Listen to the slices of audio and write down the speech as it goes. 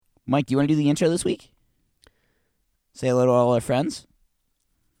Mike, do you want to do the intro this week? Say hello to all our friends.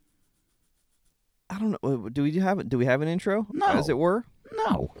 I don't know. Do we have an intro? No. As it were?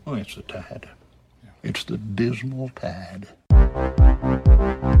 No. Oh, it's the tide. It's the dismal tide.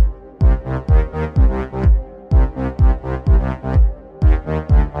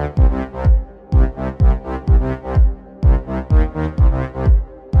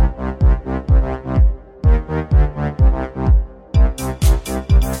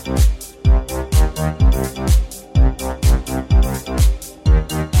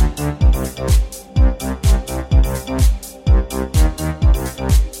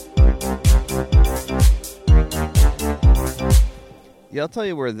 Yeah, I'll tell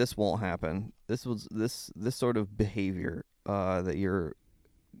you where this won't happen. This sort of behavior that you're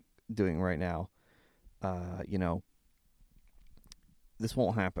doing right now. This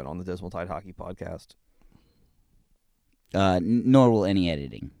won't happen on the Dismal Tide Hockey Podcast. Nor will any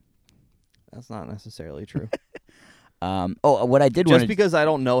editing. That's not necessarily true. What I did just because I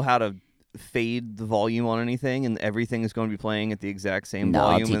don't know how to fade the volume on anything, and everything is going to be playing at the exact same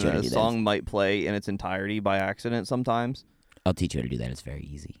volume, and a song might play in its entirety by accident sometimes. I'll teach you how to do that. It's very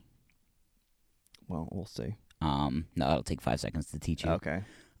easy. Well, we'll see. No, it'll take 5 seconds to teach you. Okay.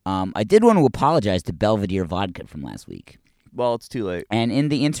 I did want to apologize to Belvedere Vodka from last week. Well, it's too late. And in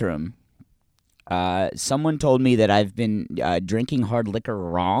the interim, someone told me that I've been drinking hard liquor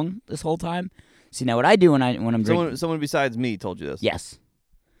wrong this whole time. See, now what I do when I'm drinking... Someone besides me told you this? Yes.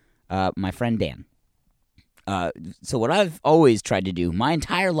 My friend Dan. So what I've always tried to do my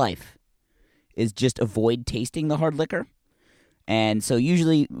entire life is just avoid tasting the hard liquor. And so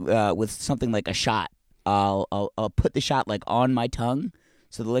usually with something like a shot, I'll put the shot like on my tongue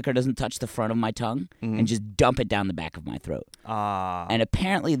so the liquor doesn't touch the front of my tongue and just dump it down the back of my throat. And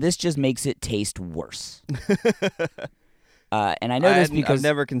apparently this just makes it taste worse. And I know this because I've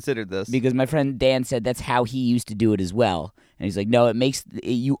never considered this. Because my friend Dan said that's how he used to do it as well. And he's like, no,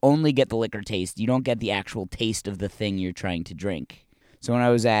 you only get the liquor taste. You don't get the actual taste of the thing you're trying to drink. So when I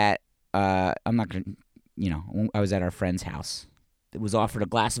was at, I was at our friend's house. It was offered a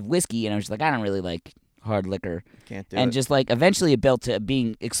glass of whiskey, and I was just like, I don't really like hard liquor. Can't do it. And just like eventually it built to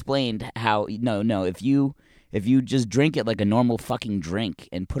being explained how no, if you just drink it like a normal fucking drink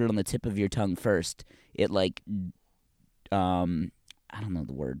and put it on the tip of your tongue first, it like I don't know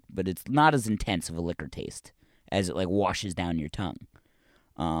the word, but it's not as intense of a liquor taste as it like washes down your tongue.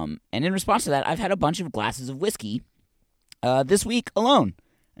 And in response to that, I've had a bunch of glasses of whiskey this week alone.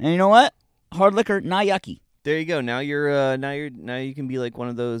 And you know what? Hard liquor, not yucky. There you go. Now you can be like one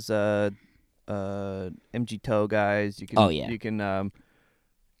of those MG Toe guys. You can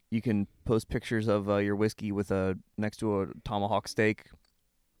you can post pictures of your whiskey with next to a tomahawk steak.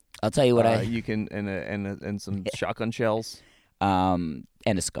 I'll tell you what you can and some shotgun shells. And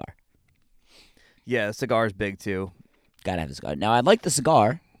a cigar. Yeah, a cigar's big too. Gotta have a cigar. Now I like the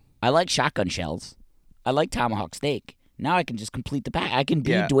cigar. I like shotgun shells. I like tomahawk steak. Now I can just complete the pack. I can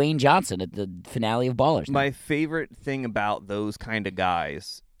be Dwayne Johnson at the finale of Ballers. My favorite thing about those kind of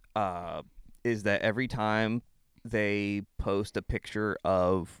guys is that every time they post a picture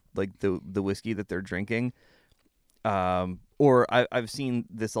of like the whiskey that they're drinking, or I've seen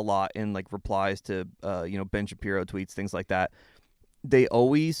this a lot in like replies to Ben Shapiro tweets, things like that. They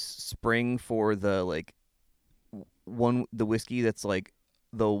always spring for the like the whiskey that's like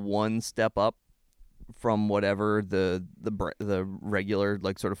the one step up from whatever the regular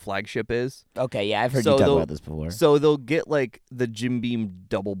like sort of flagship is. Okay, yeah, I've heard you talk about this before. So they'll get like the Jim Beam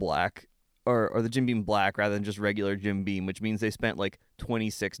Double Black or the Jim Beam Black rather than just regular Jim Beam, which means they spent like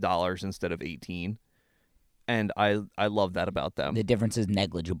 $26 instead of $18. And I love that about them. The difference is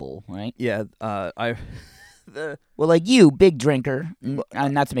negligible, right? Yeah, well, like you, big drinker,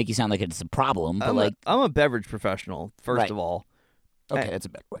 not to make you sound like it's a problem, but I'm a beverage professional, first of all. Okay, that's a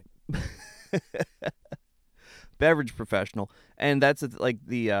better way. Beverage professional, and that's like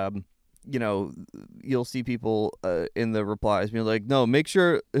the you'll see people in the replies being like, no, make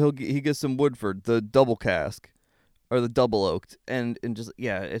sure he gets some Woodford, the double cask or the double oaked, and just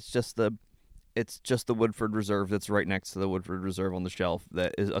it's just the Woodford Reserve that's right next to the Woodford Reserve on the shelf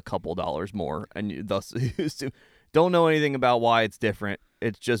that is a couple dollars more, and you thus don't know anything about why it's different.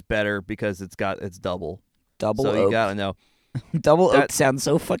 It's just better because it's double oaked. You gotta know. Double oaked sounds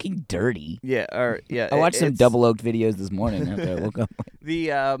so fucking dirty. Yeah, I watched some double oaked videos this morning after I woke up.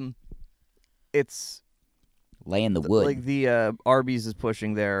 It's laying the wood. Like the Arby's is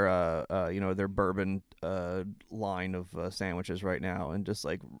pushing their their bourbon line of sandwiches right now, and just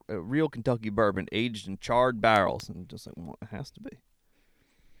like real Kentucky bourbon aged in charred barrels, and just like, well, it has to be.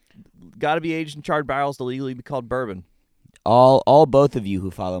 Got to be aged in charred barrels to legally be called bourbon. all both of you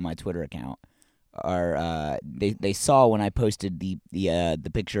who follow my Twitter account are they saw when I posted the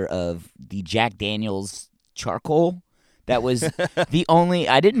picture of the Jack Daniels charcoal. That was the only.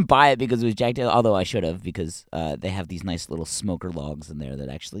 I didn't buy it because it was Jack Daniels, although I should have, because they have these nice little smoker logs in there that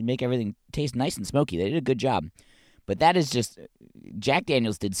actually make everything taste nice and smoky. They did a good job. But that is just Jack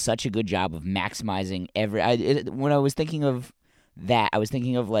Daniels did such a good job of maximizing when I was thinking of that, I was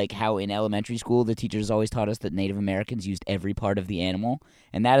thinking of like how in elementary school the teachers always taught us that Native Americans used every part of the animal,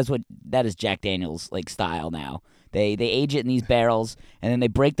 and that is Jack Daniels like style now. They age it in these barrels, and then they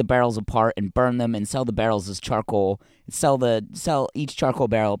break the barrels apart and burn them and sell the barrels as charcoal. Sell each charcoal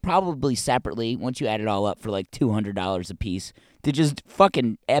barrel probably separately once you add it all up for like $200 a piece to just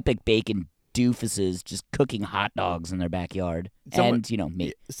fucking epic bacon doofuses just cooking hot dogs in their backyard.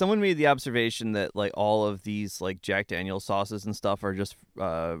 Me. Someone made the observation that like all of these like Jack Daniel's sauces and stuff are just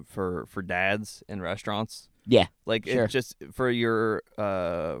for dads in restaurants. Yeah, like sure. It's just for your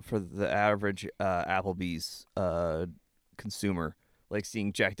for the average Applebee's consumer, like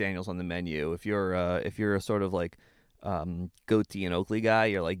seeing Jack Daniel's on the menu. If you're a sort of like goatee and Oakley guy,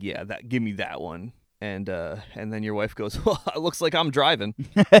 you're like, yeah, give me that one. And then your wife goes, well, it looks like I'm driving.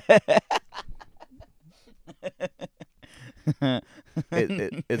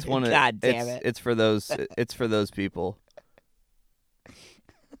 It's one of God damn it. It's for those people.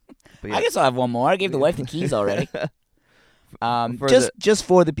 Yeah. I guess I'll have one more. I gave the wife the keys already. Just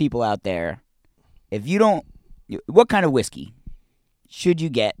for the people out there, if you don't, what kind of whiskey should you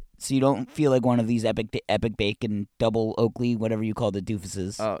get so you don't feel like one of these epic bacon double Oakley, whatever you call the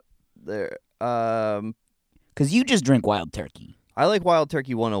doofuses? Because you just drink Wild Turkey. I like Wild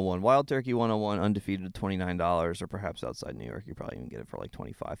Turkey 101. Wild Turkey 101 undefeated at $29, or perhaps outside New York you probably even get it for like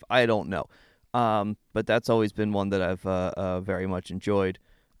 $25. I don't know. But that's always been one that I've very much enjoyed.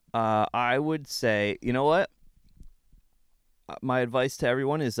 I would say, you know what? My advice to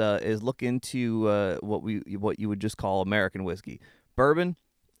everyone is look into what you would just call American whiskey. Bourbon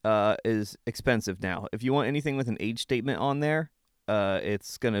is expensive now. If you want anything with an age statement on there,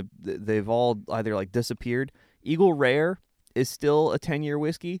 they've all either like disappeared. Eagle Rare is still a 10-year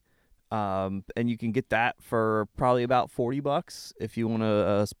whiskey, and you can get that for probably about $40 if you want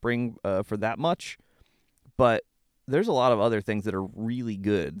a spring for that much. But there's a lot of other things that are really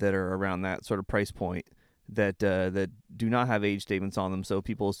good that are around that sort of price point that do not have age statements on them, so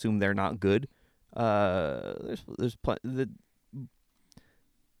people assume they're not good. There's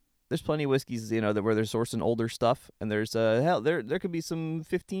plenty of whiskeys, where they're sourcing older stuff, and there's there could be some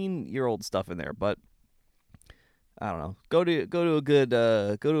 15-year-old stuff in there, but I don't know. Go to a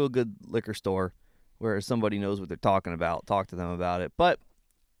good liquor store where somebody knows what they're talking about. Talk to them about it. But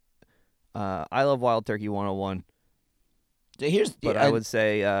I love Wild Turkey 101. I would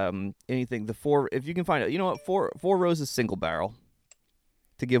say anything if you can find it. You know what? Four Roses single barrel,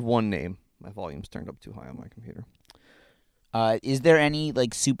 to give one name. My volume's turned up too high on my computer. Is there any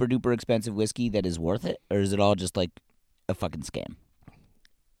like super duper expensive whiskey that is worth it, or is it all just like a fucking scam?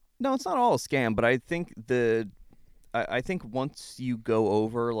 No, it's not all a scam, but I think I think once you go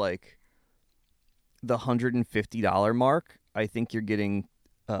over like the $150 mark, I think you're getting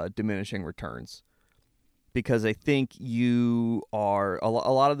diminishing returns, because I think you are a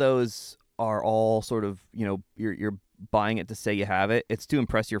lot of those are all sort of you're buying it to say you have it. It's to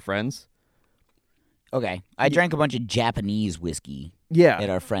impress your friends. Okay, I drank a bunch of Japanese whiskey. Yeah. At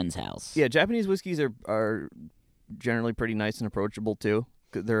our friend's house. Yeah, Japanese whiskeys are generally pretty nice and approachable too.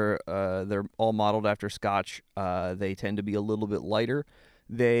 They're all modeled after Scotch. They tend to be a little bit lighter.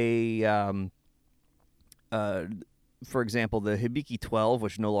 They, for example, the Hibiki 12,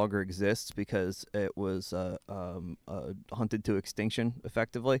 which no longer exists because it was hunted to extinction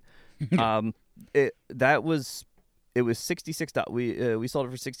effectively. It was $66. We sold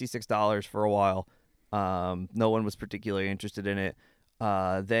it for $66 for a while. No one was particularly interested in it.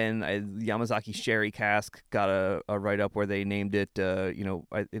 Then Yamazaki Sherry Cask got a write-up where they named it,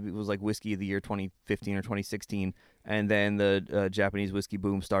 it was like Whiskey of the Year 2015 or 2016. And then the Japanese whiskey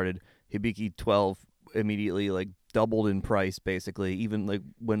boom started. Hibiki 12 immediately like doubled in price, basically. Even like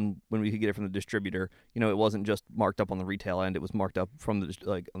when we could get it from the distributor, it wasn't just marked up on the retail end; it was marked up from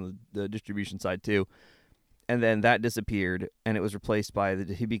on the distribution side too. And then that disappeared, and it was replaced by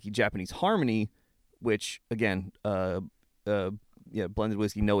the Hibiki Japanese Harmony, which again, blended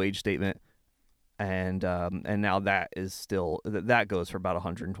whiskey, no age statement, and now that is still that goes for about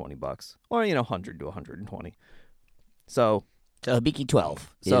 $120, or 100 to 120. So Hibiki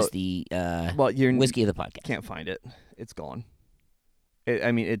 12 is the whiskey of the podcast. Can't find it; it's gone.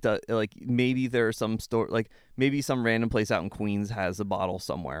 It does. Like maybe there are some store, like maybe some random place out in Queens has a bottle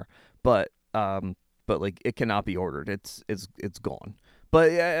somewhere, but but like it cannot be ordered. It's gone.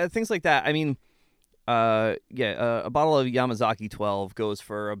 But things like that. I mean, a bottle of Yamazaki 12 goes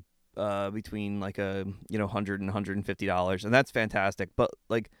for between like $100 and $150, and that's fantastic. But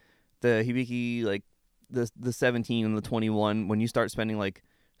like the Hibiki, like the 17 and the 21, when you start spending like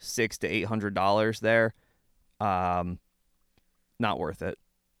 $600 to $800 there, not worth it.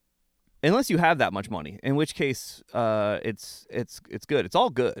 Unless you have that much money, in which case it's good. It's all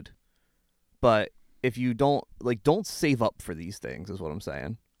good. But if you don't save up for these things is what I'm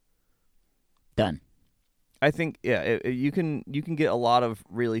saying. Done. I think you can get a lot of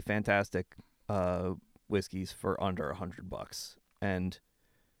really fantastic whiskeys for under $100, and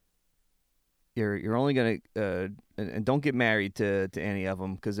you're only gonna and don't get married to any of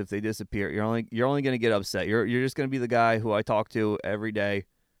them, because if they disappear, you're only gonna get upset. You're just gonna be the guy who I talk to every day,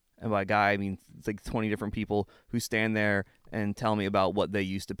 and by guy I mean it's like 20 different people who stand there and tell me about what they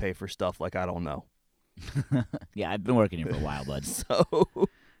used to pay for stuff like I don't know. Yeah, I've been working here for a while, bud. So, all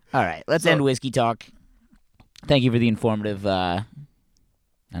right, let's end whiskey talk. Thank you for the informative, elevator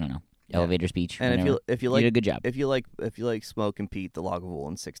speech. And if you like, you did a good job. If you like Smoke and Pete, the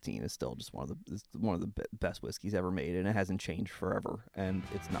Lagavulin 16 is still just one of the best whiskeys ever made, and it hasn't changed forever, and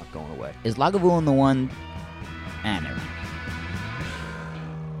it's not going away. Is Lagavulin the one? Never mind.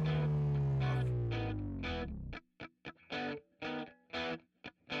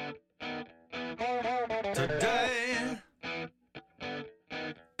 Today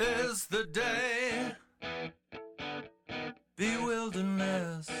is the day the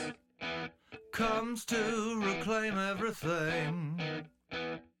wilderness comes to reclaim everything.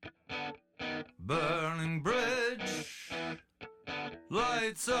 Burning bridge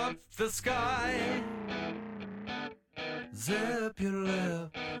lights up the sky. Zip your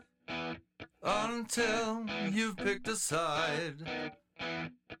lip until you've picked a side.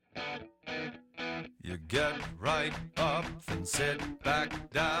 You get right up and sit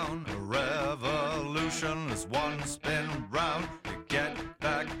back down. A revolution is one spin round. You get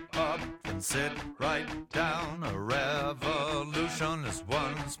back up and sit right down. A revolution is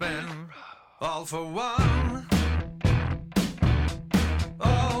one spin. All for one,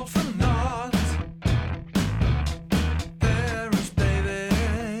 all for naught. Perish, baby,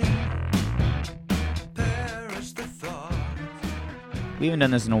 perish the thought. We haven't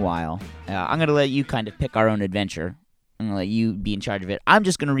done this in a while. I'm going to let you kind of pick our own adventure. I'm going to let you be in charge of it. I'm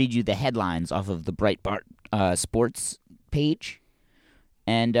just going to read you the headlines off of the Breitbart sports page.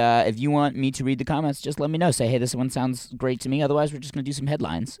 And if you want me to read the comments, just let me know. Say, hey, this one sounds great to me. Otherwise, we're just going to do some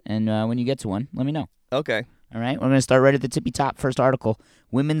headlines. And when you get to one, let me know. Okay. All right. We're going to start right at the tippy top. First article.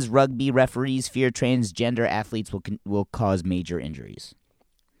 Women's rugby referees fear transgender athletes will cause major injuries.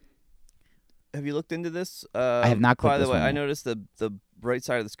 Have you looked into this? I have not clicked By the this way, one I yet. noticed the right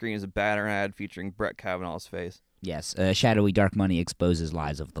side of the screen is a banner ad featuring Brett Kavanaugh's face. Yes. Shadowy dark money exposes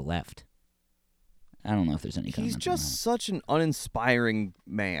lies of the left. I don't know if there's any comments. He's just such an uninspiring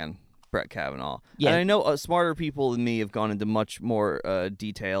man, Brett Kavanaugh. Yeah. And I know smarter people than me have gone into much more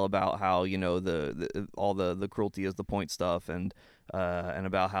detail about how all the cruelty is the point stuff, and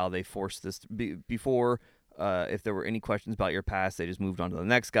about how they forced this before. If there were any questions about your past, they just moved on to the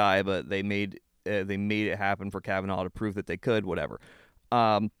next guy. But they made it happen for Kavanaugh to prove that they could. Whatever.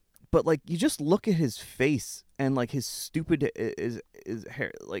 But like you just look at his face and like his stupid his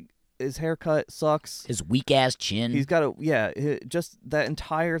hair, like. His haircut sucks. His weak-ass chin. He's got just that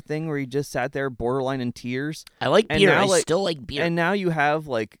entire thing where he just sat there borderline in tears. I like And beer. now, I still like beer. And now you have,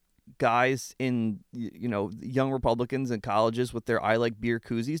 like, guys in, young Republicans in colleges with their I like beer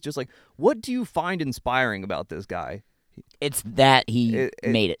koozies. Just like, what do you find inspiring about this guy? It's that he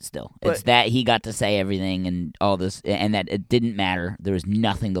made it still. It's that he got to say everything and all this, and that it didn't matter. There was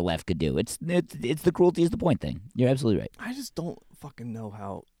nothing the left could do. It's the cruelty is the point thing. You're absolutely right. I just don't fucking know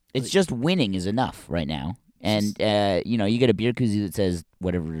how... It's just winning is enough right now. And, you get a beer koozie that says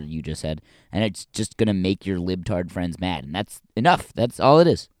whatever you just said, and it's just going to make your libtard friends mad. And that's enough. That's all it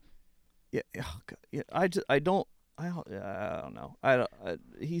is. Yeah, I don't know. I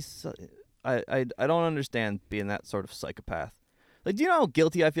don't understand being that sort of psychopath. Like, do you know how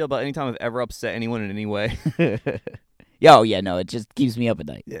guilty I feel about any time I've ever upset anyone in any way? Oh, yeah, no, it just keeps me up at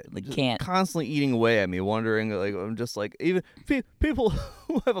night. Yeah, like, just can't. Constantly eating away at me, wondering, like, I'm just like, even people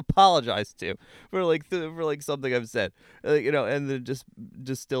who I've apologized to for something I've said, and then just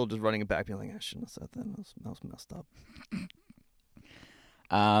still running it back, being like, I shouldn't have said that. That was messed up.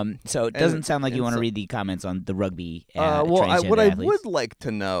 So it doesn't sound like you want to read the comments on the rugby. What transgender I athletes. would like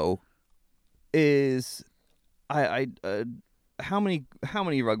to know is, how many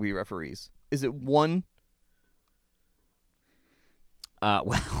rugby referees? Is it one?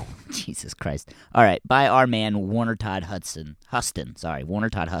 Well, Jesus Christ. All right, by our man Warner Todd Huston. Warner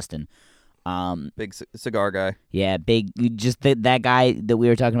Todd Huston. Big cigar guy. Yeah, big. Just that guy that we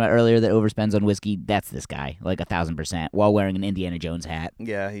were talking about earlier that overspends on whiskey. That's this guy, like 1,000%, while wearing an Indiana Jones hat.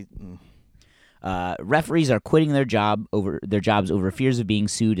 Yeah, referees are quitting their jobs over fears of being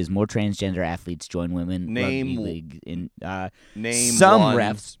sued as more transgender athletes join women rugby league. Some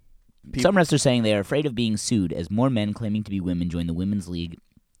refs are saying they are afraid of being sued as more men claiming to be women join the women's league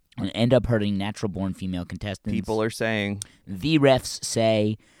and end up hurting natural-born female contestants. People are saying the refs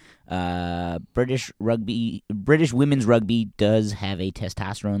say British women's rugby does have a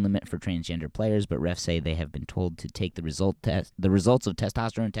testosterone limit for transgender players, but refs say they have been told to take the results of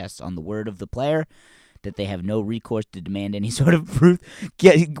testosterone tests on the word of the player, that they have no recourse to demand any sort of proof.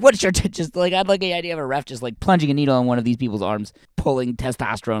 Yeah, what's your just like? I'd like the idea of a ref just like plunging a needle in one of these people's arms, pulling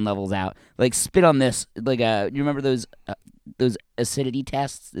testosterone levels out. Like spit on this. Like you remember those acidity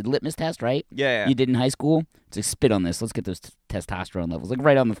tests, the litmus test, right? Yeah. You did in high school. It's like spit on this. Let's get those testosterone levels, like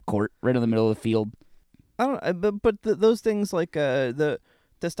right on the court, right in the middle of the field. I don't. But those things like the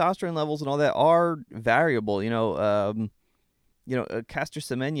testosterone levels and all that are variable. Caster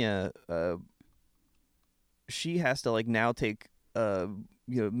Semenya, she has to like now take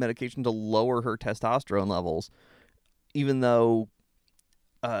medication to lower her testosterone levels, even though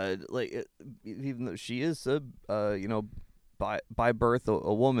she is by birth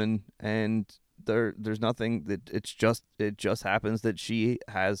a woman, and there's nothing that it just happens that she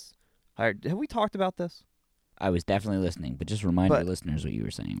has hired. Have we talked about this? I was definitely listening, but just remind your listeners what you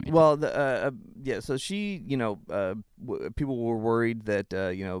were saying. Right well, so she, people were worried that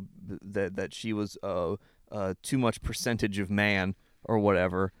that she was too much percentage of man or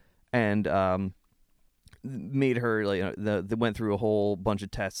whatever, and made her they went through a whole bunch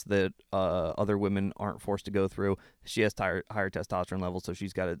of tests that other women aren't forced to go through. She has higher testosterone levels, so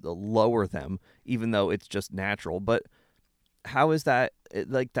she's got to lower them, even though it's just natural. But how is that?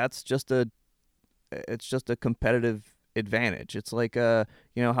 That's just a competitive advantage. It's like how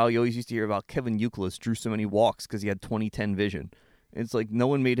you always used to hear about Kevin Youkilis drew so many walks because he had 20/10 vision. It's like no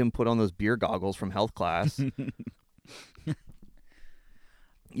one made him put on those beer goggles from health class.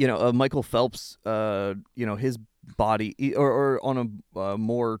 Michael Phelps, his body, or on a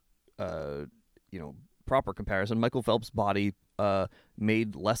more, proper comparison, Michael Phelps' body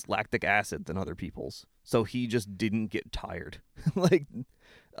made less lactic acid than other people's, so he just didn't get tired.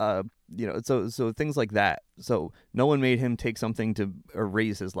 So things like that. So no one made him take something to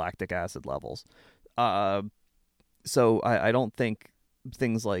raise his lactic acid levels. So I don't think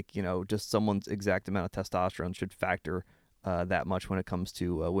things like just someone's exact amount of testosterone should factor that much when it comes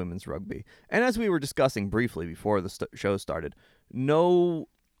to women's rugby. And as we were discussing briefly before the show started,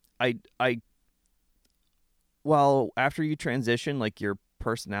 while after you transition, like your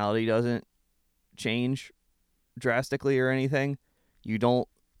personality doesn't change drastically or anything, you don't.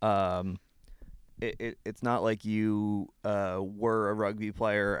 It's not like you were a rugby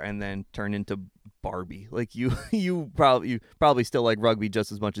player and then turned into Barbie. Like you probably still like rugby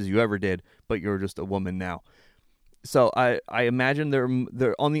just as much as you ever did, but you're just a woman now. So I imagine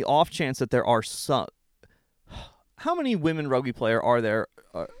they're on the off chance that there are some. How many women rugby player are there?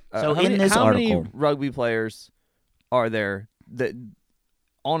 How many rugby players are there that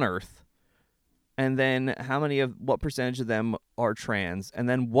on Earth? And then what percentage of them are trans? And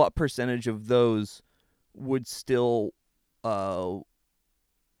then what percentage of those would still want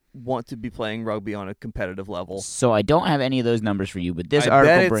to be playing rugby on a competitive level? So I don't have any of those numbers for you, but this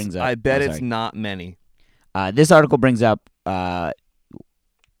article brings up. I bet it's not many. This article brings up Welsh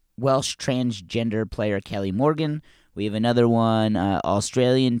transgender player Kelly Morgan. We have another one,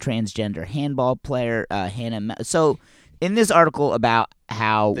 Australian transgender handball player Hannah. So in this article about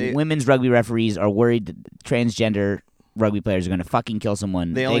how women's rugby referees are worried that transgender rugby players are going to fucking kill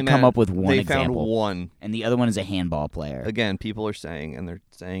someone, they come up with one example. They found one. And the other one is a handball player. Again, people are saying, and they're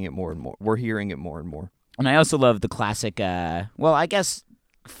saying it more and more. We're hearing it more and more. And I also love the classic, I guess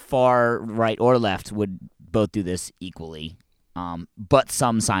far right or left would both do this equally, but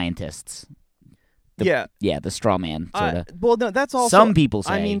some scientists. The straw man sort of. Well, no, that's also some people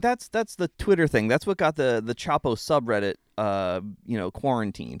say. I mean, that's the Twitter thing. That's what got the Chapo subreddit,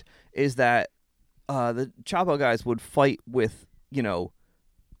 quarantined. Is that the Chapo guys would fight with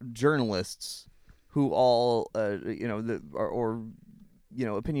journalists who all opinion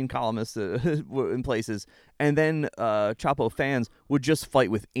columnists in places, and then Chapo fans would just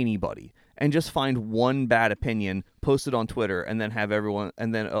fight with anybody. And just find one bad opinion, post it on Twitter, and then have everyone,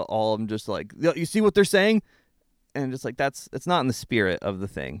 and then all of them just like, you see what they're saying? And just like, it's not in the spirit of the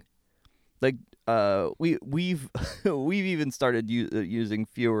thing. Like, we've we've even started using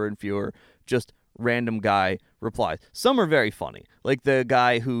fewer and fewer just random guy replies. Some are very funny, like the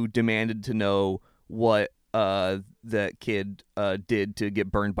guy who demanded to know what that kid did to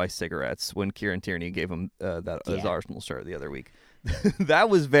get burned by cigarettes when Kieran Tierney gave him his Arsenal shirt the other week. That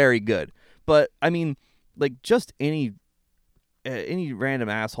was very good. But I mean, like, just any random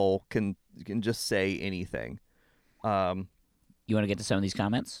asshole can just say anything. You want to get to some of these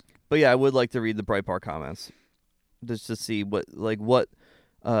comments? But yeah, I would like to read the Breitbart comments just to see what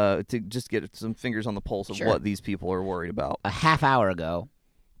to just get some fingers on the pulse of what these people are worried about. A half hour ago,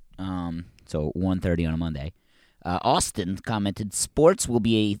 so 1:30 on a Monday, Austin commented, "Sports will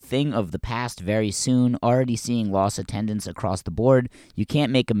be a thing of the past very soon, already seeing lost attendance across the board. You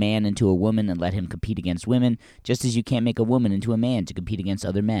can't make a man into a woman and let him compete against women, just as you can't make a woman into a man to compete against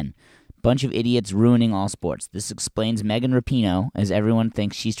other men. Bunch of idiots ruining all sports. This explains Megan Rapinoe, as everyone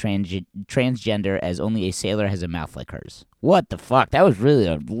thinks she's transgender, as only a sailor has a mouth like hers." What the fuck? That was really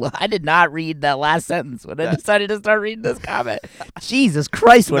I did not read that last sentence when I decided to start reading this comment. Jesus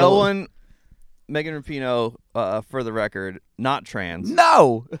Christ. Megan Rapinoe, for the record, not trans.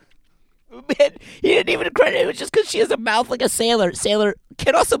 No! Man, he didn't even credit it. Was just because she has a mouth like a sailor. Sailor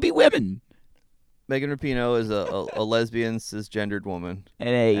can also be women. Megan Rapinoe is a lesbian, cisgendered woman.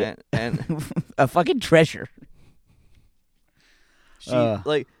 And and a fucking treasure. She,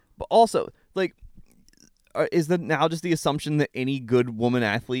 but also, is that now just the assumption that any good woman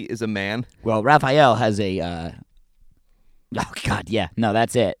athlete is a man? Well, Raphael has a, oh, God, yeah. No,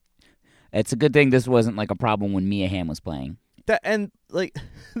 that's it. It's a good thing this wasn't like a problem when Mia Hamm was playing. When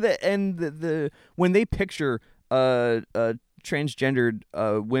they picture transgendered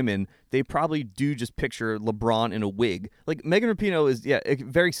women, they probably do just picture LeBron in a wig. Like, Megan Rapinoe is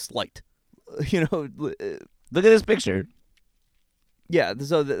very slight. Look at this picture. Yeah,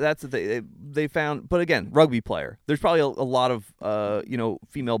 so that's the thing they found. But again, rugby player. There's probably a lot of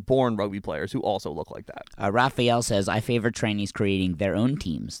female-born rugby players who also look like that. Raphael says, "I favor trainees creating their own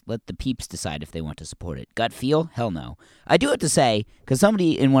teams. Let the peeps decide if they want to support it. Gut feel? Hell no." I do have to say, because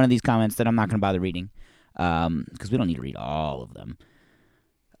somebody in one of these comments that I'm not going to bother reading, because we don't need to read all of them,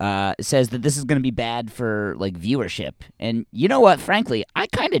 says that this is going to be bad for like viewership. And you know what? Frankly, I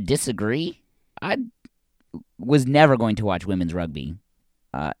kind of disagree. I was never going to watch women's rugby.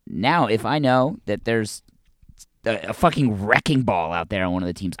 Now, if I know that there's a fucking wrecking ball out there on one of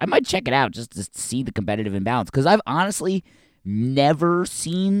the teams, I might check it out just to see the competitive imbalance. Because I've honestly never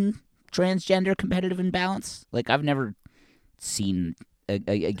seen transgender competitive imbalance. Like, I've never seen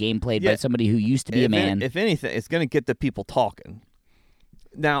a game played by somebody who used to be a man. If anything, it's going to get the people talking.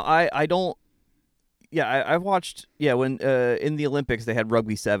 Now, I don't... Yeah, I watched... Yeah, when in the Olympics they had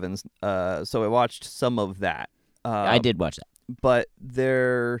rugby sevens, so I watched some of that. I did watch that. But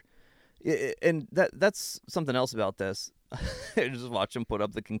and that's something else about this. I just watched them put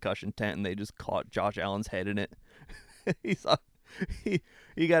up the concussion tent, and they just caught Josh Allen's head in it.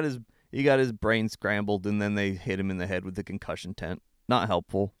 He got his brain scrambled, and then they hit him in the head with the concussion tent. Not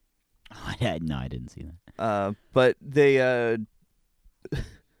helpful. No, I didn't see that. But they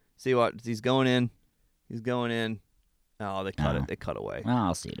see what he's going in. He's going in. Oh, they cut it. They cut away. Well,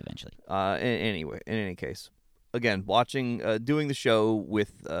 I'll see it eventually. Anyway, in any case, again, watching, doing the show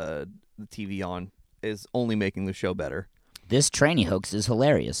with the TV on is only making the show better. This tranny hoax is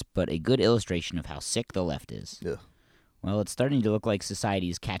hilarious, but a good illustration of how sick the left is. Ugh. Well, it's starting to look like society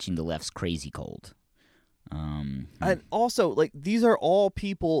is catching the left's crazy cold. And also, like, these are all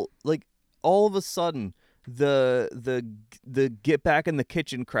people, like, all of a sudden, the get back in the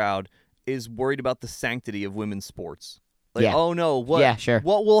kitchen crowd is worried about the sanctity of women's sports. Like, oh no,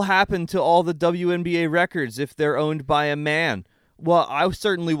 what will happen to all the WNBA records if they're owned by a man? Well, I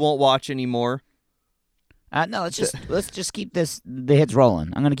certainly won't watch anymore. No, let's just keep the hits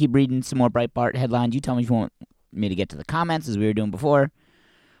rolling. I'm gonna keep reading some more Breitbart headlines. You tell me if you want me to get to the comments as we were doing before.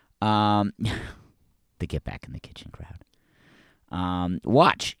 The get back in the kitchen crowd.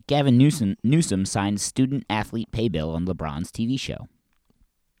 Watch, Gavin Newsom signs student-athlete pay bill on LeBron's TV show.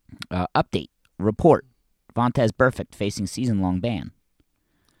 Update, report, Vontaze Burfict facing season-long ban.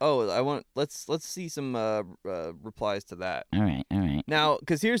 Oh, let's see some replies to that. All right. Now,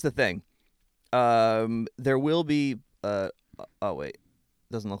 because here's the thing. There will be... oh, wait.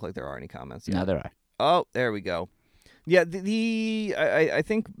 Doesn't look like there are any comments yet. No, there are. Oh, there we go. Yeah, I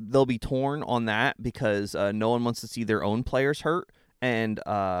think they'll be torn on that because no one wants to see their own players hurt, and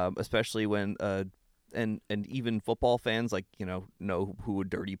especially when and even football fans know who a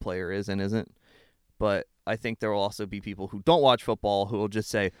dirty player is and isn't. But I think there will also be people who don't watch football who will just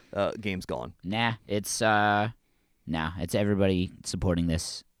say game's gone. It's everybody supporting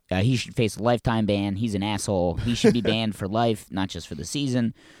this. He should face a lifetime ban. He's an asshole. He should be banned for life, not just for the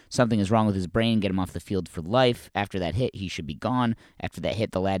season. Something is wrong with his brain. Get him off the field for life. After that hit, he should be gone. After that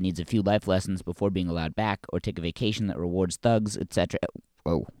hit, the lad needs a few life lessons before being allowed back, or take a vacation that rewards thugs, etc.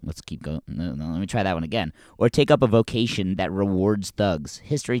 Oh, let's keep going. No, let me try that one again. Or take up a vocation that rewards thugs.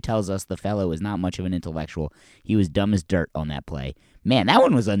 History tells us the fellow is not much of an intellectual. He was dumb as dirt on that play. Man, that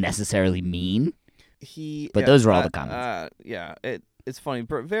one was unnecessarily mean. But those are all the comments. It's funny,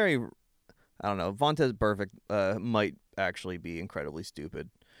 but very, I don't know. Vontaze Burfict might actually be incredibly stupid.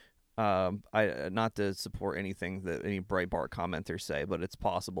 I not to support anything that any Breitbart commenters say, but it's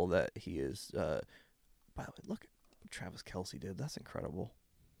possible that he is. By the way, look at what Travis Kelce did. That's incredible.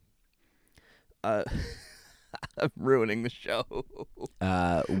 I'm ruining the show.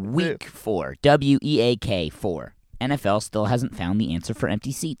 Week 4, WEAK 4. NFL still hasn't found the answer for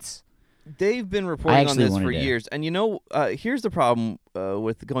empty seats. They've been reporting on this for years. And here's the problem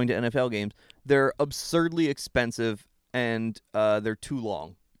with going to NFL games. They're absurdly expensive, and they're too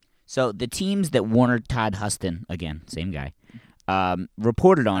long. So the teams that Warner Todd Huston, again, same guy,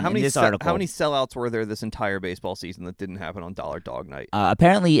 reported on in this article. How many sellouts were there this entire baseball season that didn't happen on Dollar Dog Night?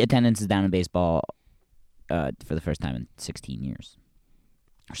 Apparently attendance is down in baseball for the first time in 16 years.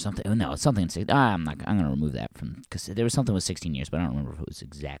 Or something. Oh, no, it's something. I'm going to remove that because there was something with 16 years, but I don't remember if it was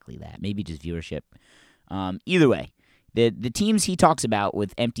exactly that. Maybe just viewership. Either way, the teams he talks about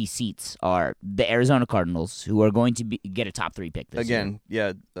with empty seats are the Arizona Cardinals, who are going to get a top 3 pick this year.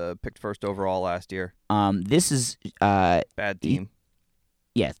 Again, picked first overall last year. This is bad team.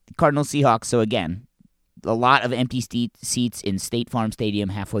 Cardinals Seahawks. So again, a lot of empty seats in State Farm Stadium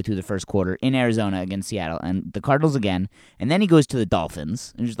halfway through the first quarter in Arizona against Seattle, and the Cardinals again. And then he goes to the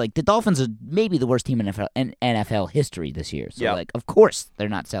Dolphins, and just like the Dolphins are maybe the worst team in NFL history this year. So of course they're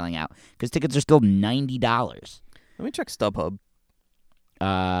not selling out because tickets are still $90. Let me check StubHub.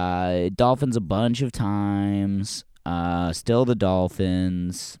 Dolphins a bunch of times. Still the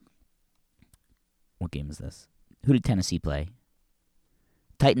Dolphins. What game is this? Who did Tennessee play?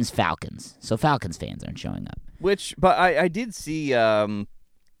 Titans Falcons. So Falcons fans aren't showing up. But I did see what's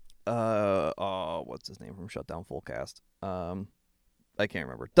his name from Shutdown Fullcast? I can't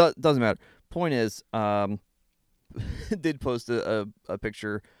remember. Doesn't matter. Point is, did post a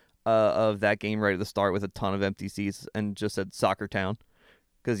picture of that game right at the start with a ton of empty seats and just said Soccer Town.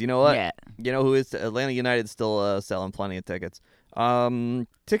 Because you know what? Yeah. You know who is Atlanta United still selling plenty of tickets.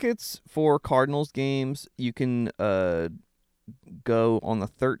 Tickets for Cardinals games you can go on the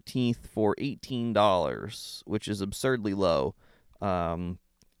 13th for $18, which is absurdly low. But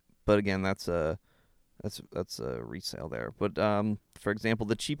again, that's a resale there. But for example,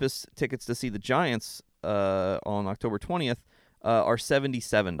 the cheapest tickets to see the Giants on October 20th are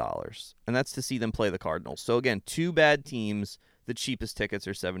 $77, and that's to see them play the Cardinals. So again, 2 bad teams. The cheapest tickets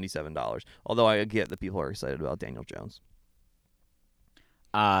are $77. Although I get that people are excited about Daniel Jones.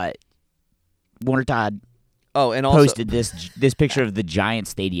 Warner Todd and also posted this picture of the Giant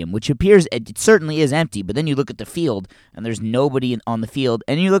Stadium, which appears it certainly is empty. But then you look at the field, and there's nobody on the field.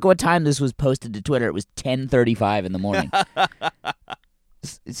 And you look at what time this was posted to Twitter. It was 10:35 in the morning.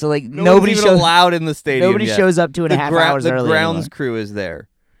 So like nobody shows allowed in the stadium. Nobody shows up 2.5 hours early. The grounds anymore. Crew is there.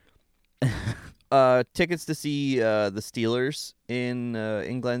 Tickets to see the Steelers in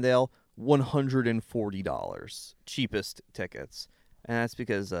Glendale, $140, cheapest tickets, and that's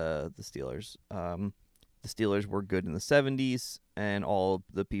because the Steelers were good in the 70s, and all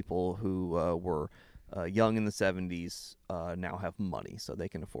the people who were young in the 70s now have money, so they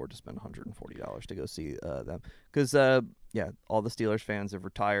can afford to spend $140 to go see them. Because all the Steelers fans have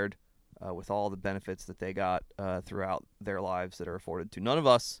retired with all the benefits that they got throughout their lives that are afforded to none of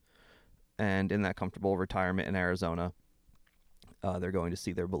us. And in that comfortable retirement in Arizona, they're going to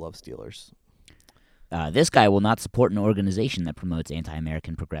see their beloved Steelers. This guy will not support an organization that promotes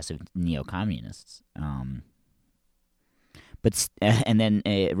anti-American progressive neo-communists. And then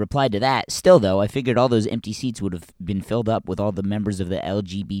replied to that, still though, I figured all those empty seats would have been filled up with all the members of the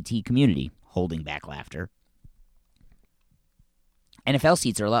LGBT community, holding back laughter. NFL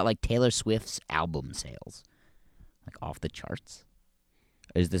seats are a lot like Taylor Swift's album sales. Like off the charts.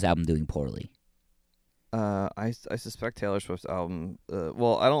 Or is this album doing poorly? I suspect Taylor Swift's album...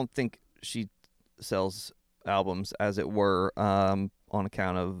 I don't think she sells albums, as it were, on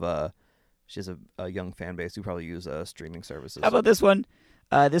account of... she has a young fan base who probably use streaming services. How about this one?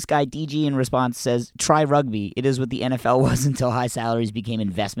 This guy, DG, in response says, try rugby. It is what the NFL was until high salaries became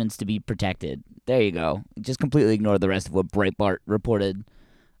investments to be protected. There you go. Just completely ignore the rest of what Breitbart reported.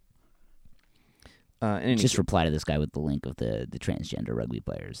 Just reply to this guy with the link of the transgender rugby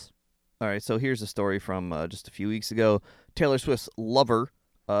players. All right, so here's a story from just a few weeks ago. Taylor Swift's lover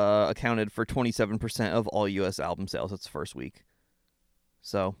accounted for 27% of all U.S. album sales. That's the first week.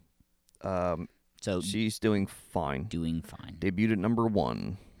 So she's doing fine. Debuted at number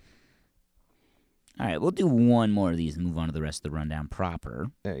 1. All right, we'll do one more of these and move on to the rest of the rundown proper.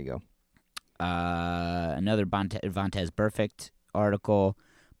 There you go. Another Vontaze Burfict article.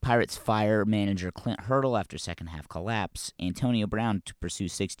 Pirates fire manager Clint Hurdle after second half collapse. Antonio Brown to pursue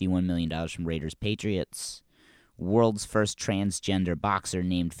 $61 million from Raiders Patriots. World's first transgender boxer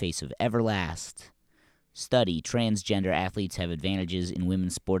named face of Everlast. Study, transgender athletes have advantages in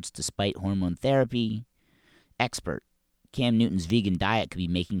women's sports despite hormone therapy. Expert, Cam Newton's vegan diet could be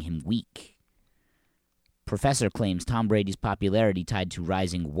making him weak. Professor claims Tom Brady's popularity tied to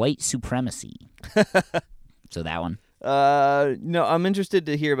rising white supremacy. So that one. No, I'm interested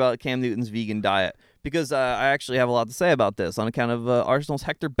to hear about Cam Newton's vegan diet because I actually have a lot to say about this on account of Arsenal's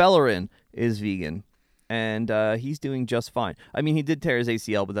Hector Bellerin is vegan, and he's doing just fine. I mean, he did tear his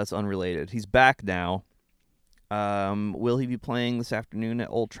ACL, but that's unrelated. He's back now. Will he be playing this afternoon at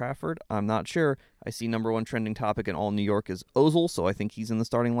Old Trafford? I'm not sure. I see number 1 trending topic in all New York is Ozil, so I think he's in the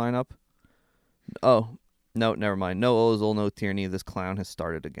starting lineup. Oh, no, never mind. No Ozil, no Tierney. This clown has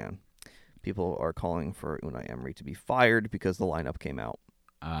started again. People are calling for Unai Emery to be fired because the lineup came out.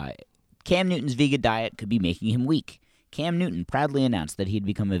 Cam Newton's vegan diet could be making him weak. Cam Newton proudly announced that he had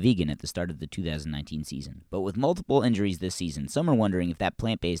become a vegan at the start of the 2019 season. But with multiple injuries this season, some are wondering if that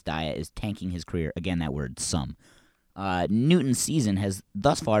plant-based diet is tanking his career. Again, that word, some. Newton's season has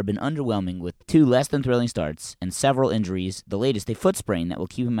thus far been underwhelming with 2 less-than-thrilling starts and several injuries, the latest a foot sprain that will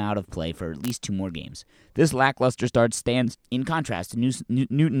keep him out of play for at least 2 more games. This lackluster start stands in contrast to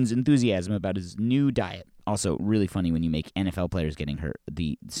Newton's enthusiasm about his new diet. Also, really funny when you make NFL players getting hurt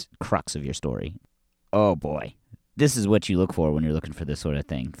the crux of your story. Oh, boy. This is what you look for when you're looking for this sort of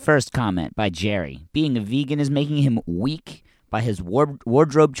thing. First comment by Jerry. Being a vegan is making him weak by his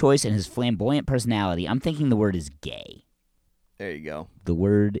wardrobe choice and his flamboyant personality. I'm thinking the word is gay. There you go. The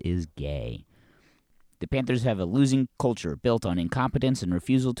word is gay. The Panthers have a losing culture built on incompetence and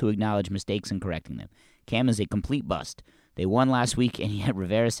refusal to acknowledge mistakes and correcting them. Cam is a complete bust. They won last week, and yet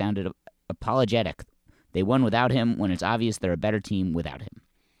Rivera sounded apologetic. They won without him when it's obvious they're a better team without him.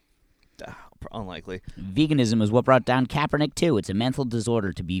 Unlikely. Veganism is what brought down Kaepernick, too. It's a mental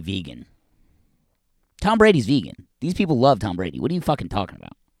disorder to be vegan. Tom Brady's vegan. These people love Tom Brady. What are you fucking talking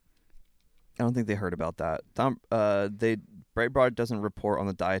about? I don't think they heard about that. Breitbart doesn't report on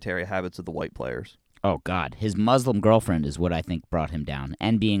the dietary habits of the white players. Oh, God. His Muslim girlfriend is what I think brought him down,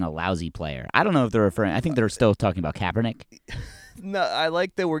 and being a lousy player. I don't know if they're referring... I think they're still talking about Kaepernick. No, I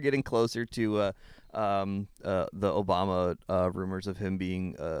like that we're getting closer to the Obama rumors of him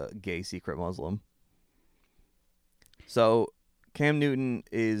being a gay secret Muslim. So, Cam Newton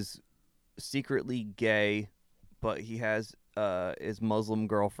is secretly gay, but he has his Muslim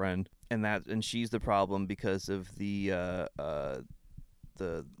girlfriend, and she's the problem because of the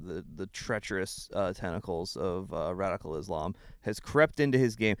treacherous tentacles of radical Islam has crept into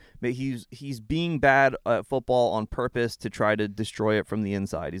his game. But he's being bad at football on purpose to try to destroy it from the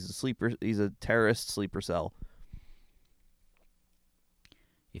inside. He's a terrorist sleeper cell.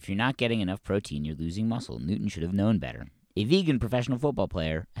 If you're not getting enough protein, you're losing muscle. Newton should have known better. A vegan professional football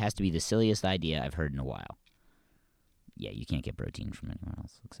player has to be the silliest idea I've heard in a while. Yeah, you can't get protein from anywhere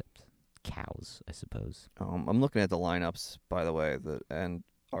else except cows, I suppose. I'm looking at the lineups, by the way, and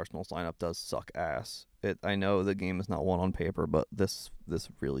Arsenal's lineup does suck ass. I know the game is not won on paper, but this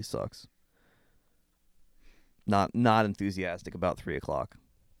really sucks. Not enthusiastic about 3:00.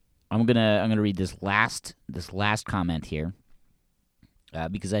 I'm gonna read this last comment here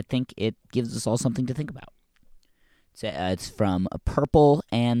because I think it gives us all something to think about. It's from Purple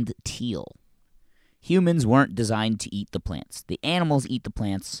and Teal. Humans weren't designed to eat the plants. The animals eat the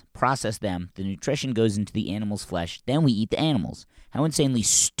plants, process them, the nutrition goes into the animal's flesh, then we eat the animals. How insanely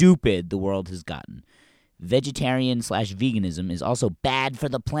stupid the world has gotten. Vegetarian/veganism is also bad for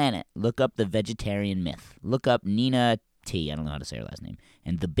the planet. Look up the vegetarian myth. Look up Nina T, I don't know how to say her last name,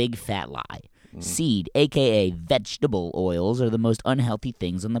 and the big fat lie. Seed, a.k.a. vegetable oils, are the most unhealthy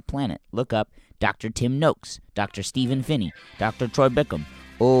things on the planet. Look up Dr. Tim Noakes, Dr. Stephen Finney, Dr. Troy Bickham.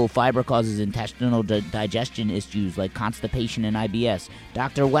 Oh, fiber causes intestinal digestion issues like constipation and IBS.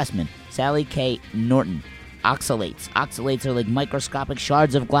 Dr. Westman, Sally K. Norton. Oxalates. Oxalates are like microscopic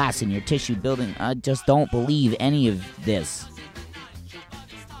shards of glass in your tissue building. I just don't believe any of this.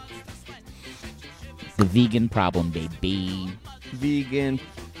 The vegan problem, baby. Vegan.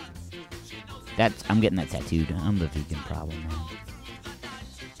 I'm getting that tattooed. I'm the vegan problem, man.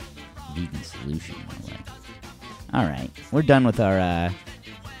 Vegan solution, by the way. All right, we're done with our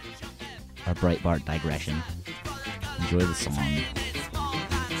Breitbart digression. Enjoy the song.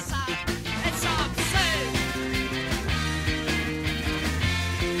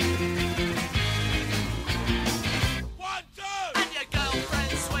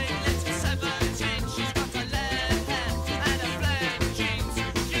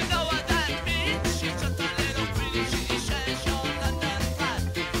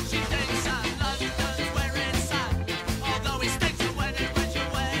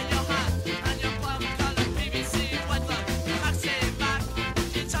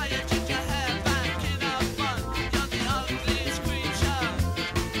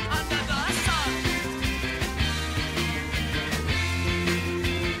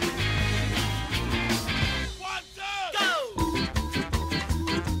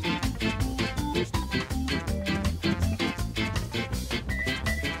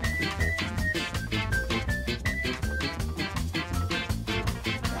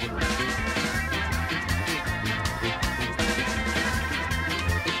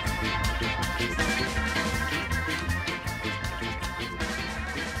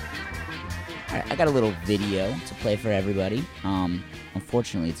 got a little video to play for everybody.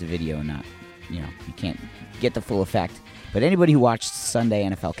 Unfortunately, it's a video and not, you can't get the full effect. But anybody who watched Sunday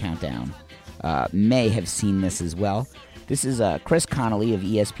NFL Countdown may have seen this as well. This is Chris Connolly of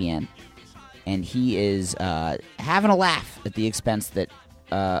ESPN, and he is having a laugh at the expense he's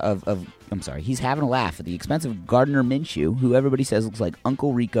having a laugh at the expense of Gardner Minshew, who everybody says looks like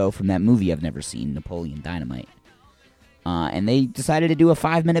Uncle Rico from that movie I've never seen, Napoleon Dynamite. And they decided to do a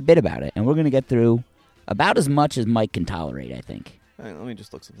 5-minute bit about it, and we're going to get through about as much as Mike can tolerate, I think. All right, let me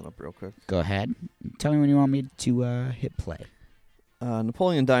just look something up real quick. Go ahead. Tell me when you want me to hit play.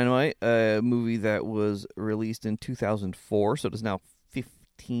 Napoleon Dynamite, a movie that was released in 2004, so it is now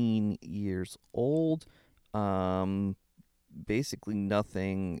 15 years old. Basically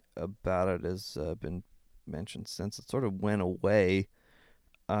nothing about it has been mentioned since. It sort of went away.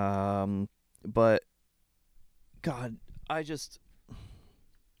 But, God,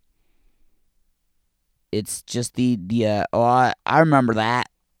 It's just I remember that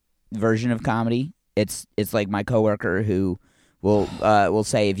version of comedy. It's like my coworker who will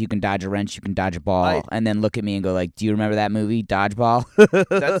say, if you can dodge a wrench, you can dodge a ball, and then look at me and go like, do you remember that movie, Dodgeball?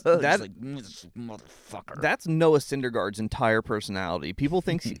 That's like, motherfucker. That's Noah Syndergaard's entire personality. People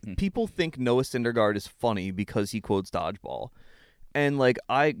think Noah Syndergaard is funny because he quotes Dodgeball. And like,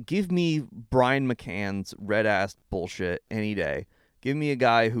 give me Brian McCann's red-ass bullshit any day. Give me a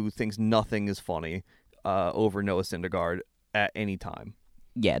guy who thinks nothing is funny over Noah Syndergaard at any time.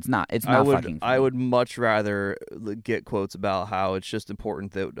 Yeah, it's not fucking funny. I would much rather get quotes about how it's just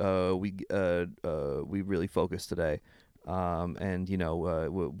important that we really focus today, and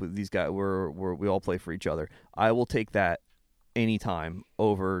these guys we all play for each other. I will take that any time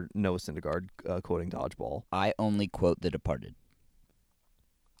over Noah Syndergaard quoting Dodgeball. I only quote The Departed.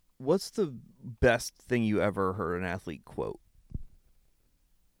 What's the best thing you ever heard an athlete quote?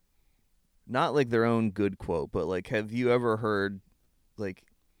 Not like their own good quote, but like, have you ever heard, like,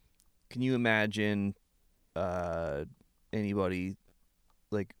 can you imagine anybody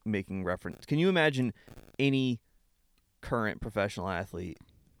like making reference? Can you imagine any current professional athlete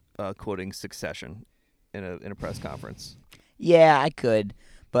quoting Succession in a press conference? Yeah, I could,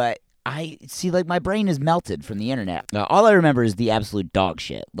 but I see, like, my brain is melted from the internet. All I remember is the absolute dog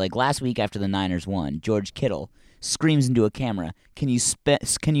shit. Like last week after the Niners won, George Kittle screams into a camera, can you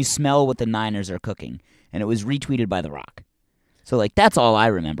smell what the Niners are cooking? And it was retweeted by The Rock. So, like, that's all I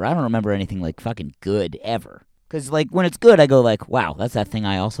remember. I don't remember anything, like, fucking good ever. Because, like, when it's good, I go, like, wow, that's that thing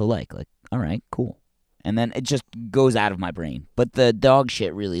I also like. Like, all right, cool. And then it just goes out of my brain. But the dog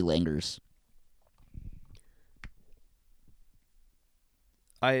shit really lingers.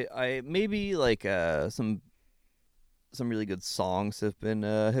 I maybe, like, some really good songs have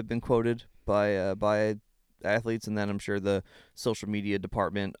been quoted by athletes, and then I'm sure the social media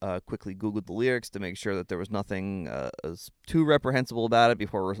department quickly Googled the lyrics to make sure that there was nothing too reprehensible about it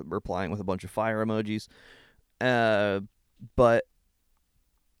before replying with a bunch of fire emojis. But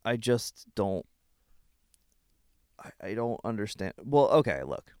I just don't. I don't understand. Well, okay,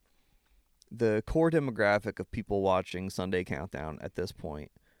 look. The core demographic of people watching Sunday Countdown at this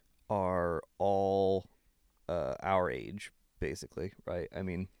point are all our age, basically, right? I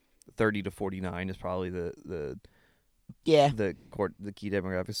mean, 30 to 49 is probably the key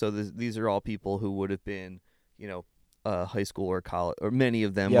demographic. So these are all people who would have been, high school or college, or many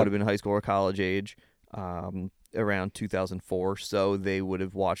of them would have been high school or college age around 2004. So they would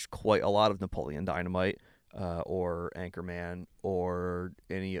have watched quite a lot of Napoleon Dynamite or Anchorman or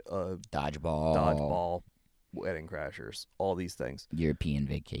any Dodgeball, Wedding Crashers, all these things. European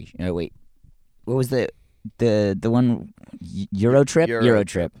Vacation. Oh wait, what was the one? Euro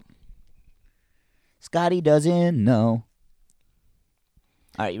Trip. Scotty doesn't know.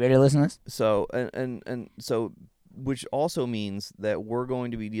 All right, you ready to listen to this? So and so, which also means that we're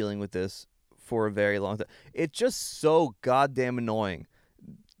going to be dealing with this for a very long time. It's just so goddamn annoying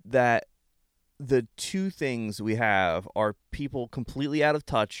that the two things we have are people completely out of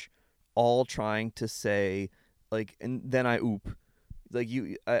touch, all trying to say like, and then I oop, like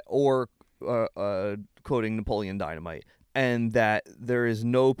you or quoting Napoleon Dynamite. And that there is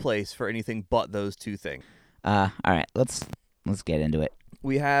no place for anything but those two things. All right, let's get into it.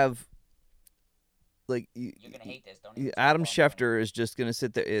 We have, like, you're gonna hate this. Don't Adam Schefter is just gonna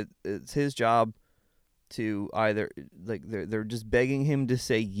sit there. It's his job to either, like, they're just begging him to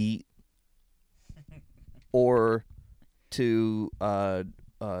say yeet, or to quote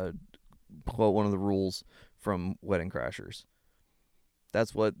one of the rules from Wedding Crashers.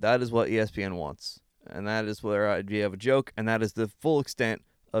 That is what ESPN wants. And that is where we have a joke, and that is the full extent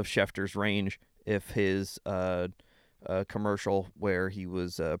of Schefter's range if his commercial where he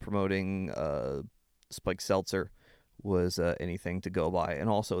was promoting spiked seltzer was anything to go by, and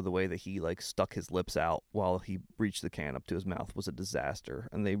also the way that he like stuck his lips out while he reached the can up to his mouth was a disaster,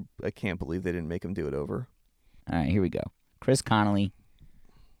 and I can't believe they didn't make him do it over. All right, here we go. Chris Connolly,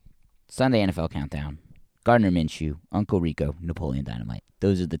 Sunday NFL Countdown, Gardner Minshew, Uncle Rico, Napoleon Dynamite.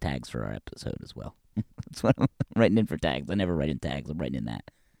 Those are the tags for our episode as well. That's what I'm writing in for tags. I never write in tags. I'm writing in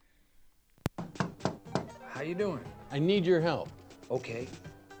that. How you doing? I need your help. Okay.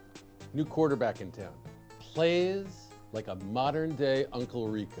 New quarterback in town. Plays like a modern-day Uncle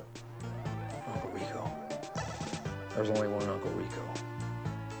Rico. Uncle Rico. There's only one Uncle Rico.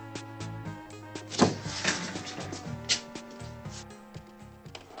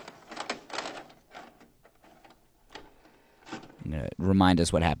 Remind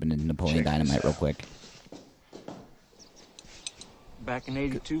us what happened in Napoleon Dynamite real quick. Back in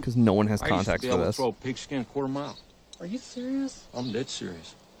 '82, Because no one has I used to context be for able to this. throw a pigskin quarter mile. Are you serious? I'm dead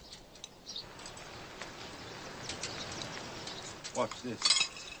serious. Watch this.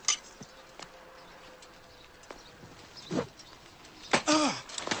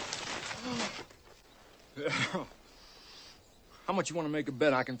 How much you want to make a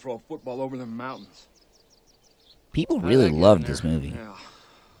bet I can throw a football over them mountains? People How'd really that get loved in this there? movie. Yeah.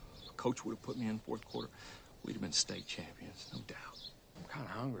 Coach would have put me in fourth quarter. We'd have been state champions, no doubt. I'm kind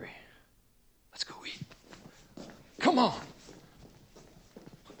of hungry. Let's go eat. Come on.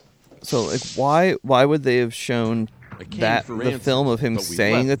 So, like, why would they have shown that the film of him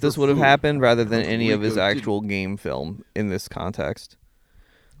saying that this would have happened rather than any of his actual game film in this context?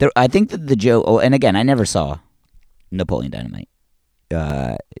 I think that the joke. Oh, and again, I never saw Napoleon Dynamite.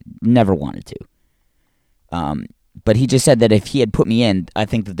 Never wanted to. But he just said that if he had put me in, I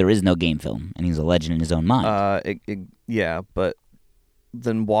think that there is no game film, and he's a legend in his own mind. Yeah, but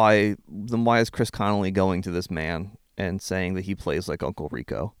then why is Chris Connolly going to this man and saying that he plays like Uncle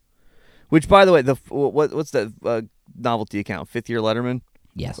Rico? Which, by the way, what's that novelty account? Fifth Year Letterman?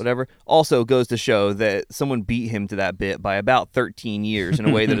 Yes. Whatever. Also goes to show that someone beat him to that bit by about 13 years in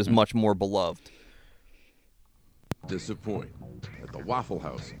a way that is much more beloved. Disappoint. At the Waffle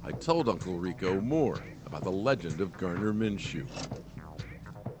House, I told Uncle Rico more about the legend of Gardner Minshew.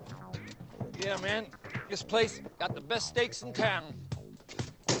 Yeah, man. This place got the best steaks in town.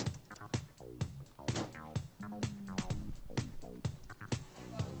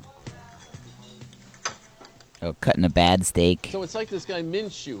 Oh, cutting a bad steak. So it's like this guy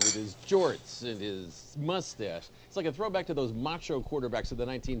Minshew with his jorts and his mustache. It's like a throwback to those macho quarterbacks of the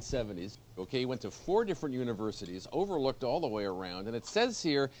 1970s. Okay, he went to 4 different universities, overlooked all the way around, and it says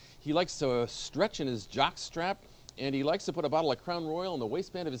here he likes to stretch in his jock strap, and he likes to put a bottle of Crown Royal in the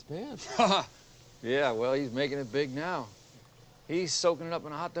waistband of his pants. Yeah, well, he's making it big now. He's soaking it up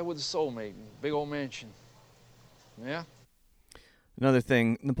in a hot tub with his soulmate in a big old mansion. Yeah? Another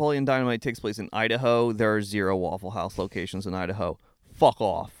thing, Napoleon Dynamite takes place in Idaho. There are 0 Waffle House locations in Idaho. Fuck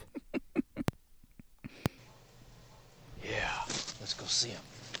off. Yeah, let's go see him.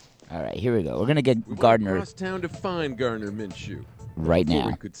 All right, here we go. We're going to get We went Gardner across town to find Gardner Minshew. right Before now.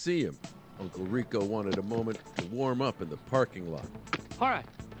 we could see him, Uncle Rico wanted a moment to warm up in the parking lot. All right,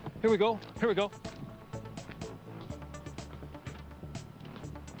 here we go. Here we go.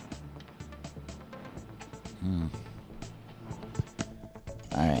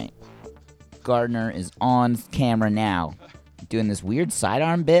 All right. Gardner is on camera now, doing this weird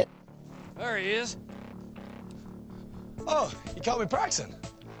sidearm bit. There he is. Oh, you caught me practicing.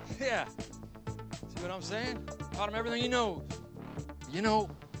 Yeah. See what I'm saying? Taught him everything he knows. You know,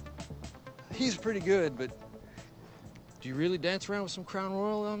 he's pretty good, but do you really dance around with some Crown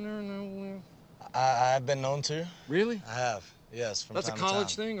Royal down there? No. I've been known to. Really? I have, yes, from That's a time to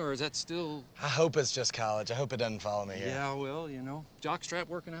college time. thing, or is that still? I hope it's just college. I hope it doesn't follow me here. Yeah, well, you know, jockstrap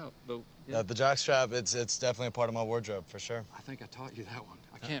working out, but yeah. The jockstrap, it's definitely a part of my wardrobe, for sure. I think I taught you that one.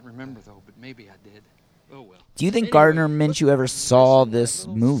 I can't remember though, but maybe I did. Oh well. Do you think Anyway, Gardner Minshew ever saw this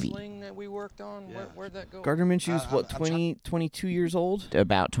little movie? Sling that we worked on. Yeah. Where'd that go? Gardner Minshew's, I'm 22 years old?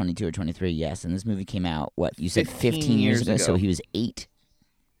 About 22 or 23, yes. And this movie came out, what, you said 15 15 years years ago, so ago. he was 8.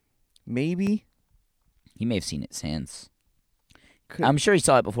 Maybe? He may have seen it since. Could- I'm sure he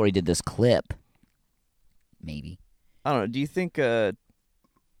saw it before he did this clip. Maybe. I don't know. Do you think, I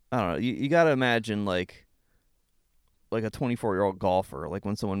don't know, you got to imagine, like a 24-year-old golfer, like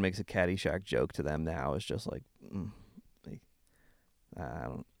when someone makes a Caddyshack joke to them now, it's just like, I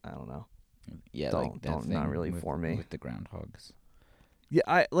don't know. Yeah, Don't- like that don't- thing not really with, for me. with the groundhogs.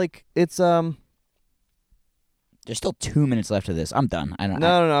 Yeah, it's, There's still 2 minutes left of this. I'm done. I don't.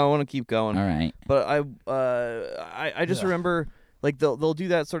 no, I want to keep going. All right. But I just remember, like, they'll do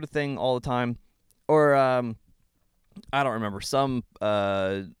that sort of thing all the time, or I don't remember, some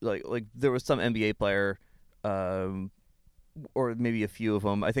like there was some NBA player, or maybe a few of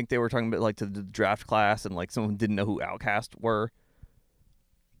them. I think they were talking about like to the draft class, and like someone didn't know who Outkast were,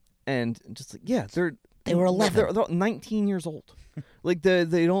 and just like they were 11. They're 19 years old. Like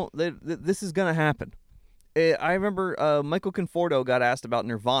this is gonna happen. I remember Michael Conforto got asked about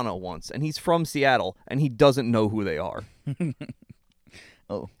Nirvana once, and he's from Seattle, and he doesn't know who they are.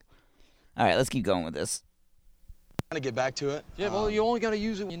 Oh, all right, let's keep going with this. Trying to get back to it. Yeah, well, you only got to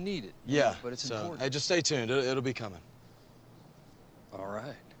use it when you need it. Yeah, But it's so, important. Hey, just stay tuned. It'll be coming. All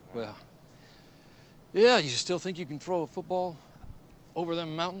right. Well, yeah, you still think you can throw a football over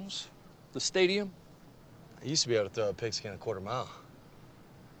them mountains? The stadium? I used to be able to throw a pigskin a quarter mile.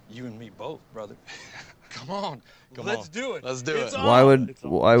 You and me both, brother. Come on. Come Let's on. do it. Let's do it. Why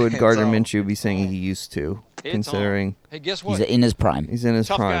would Gardner on. Minshew be saying he used to, It's considering on. Hey, guess what? He's in his prime. he's in his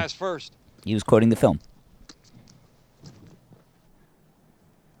Tough prime? guys first. He was quoting the film.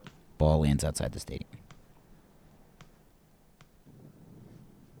 Ball lands outside the stadium.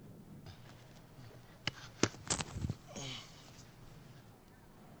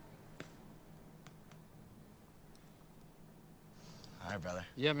 All right, brother.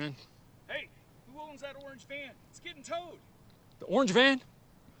 Yeah, man. Hey, who owns that orange van? It's getting towed. The orange van?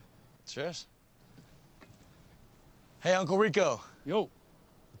 It's yours. Hey, Uncle Rico. Yo. You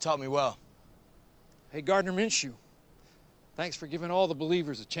taught me well. Hey, Gardner Minshew. Thanks for giving all the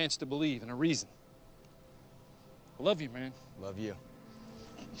believers a chance to believe and a reason. I love you, man. Love you.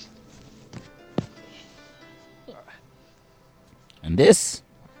 And this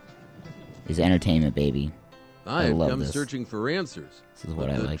is entertainment, baby. I have love come this. searching for answers. This is what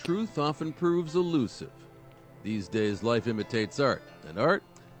but I the like. truth often proves elusive. These days, life imitates art. And art,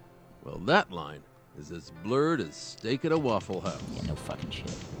 well, that line is as blurred as steak at a Waffle House. Yeah, no fucking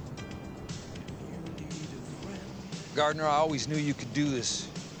shit. Gardner, I always knew you could do this.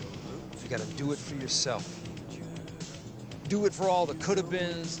 You gotta do it for yourself. Do it for all the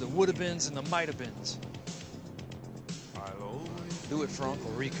could-have-beens, the would-have-beens, and the might-have-beens. Do it for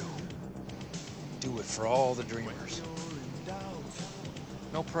Uncle Rico. Do it for all the dreamers.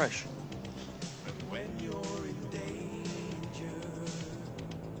 No pressure.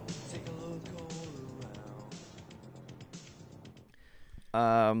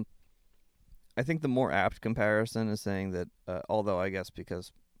 I think the more apt comparison is saying that, although I guess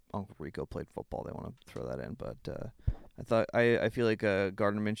because Uncle Rico played football, they want to throw that in. But I feel like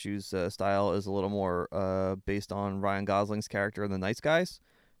Gardner Minshew's style is a little more based on Ryan Gosling's character in The Nice Guys,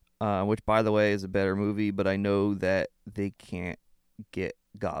 which, by the way, is a better movie. But I know that they can't get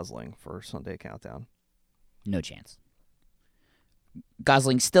Gosling for Sunday Countdown. No chance.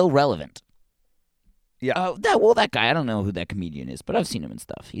 Gosling's still relevant. Yeah. That guy, I don't know who that comedian is, but I've seen him in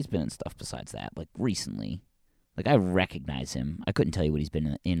stuff. He's been in stuff besides that, like recently. Like, I recognize him. I couldn't tell you what he's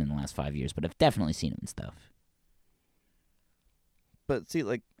been in the last 5 years, but I've definitely seen him in stuff. But see,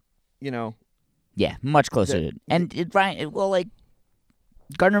 like, you know. Yeah, much closer. Like,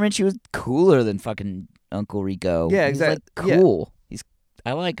 Gardner Minshew is cooler than fucking Uncle Rico. Yeah, He's exactly. like cool.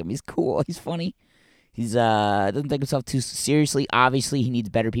 I like him. He's cool. He's funny. He's doesn't take himself too seriously. Obviously, he needs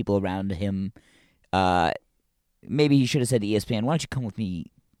better people around him. Maybe he should have said to ESPN, "Why don't you come with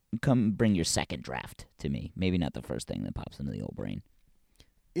me? Come bring your second draft to me." Maybe not the first thing that pops into the old brain.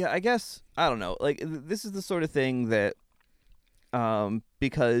 Yeah, I guess, I don't know. Like, this is the sort of thing that,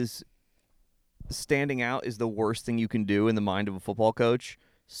 because standing out is the worst thing you can do in the mind of a football coach,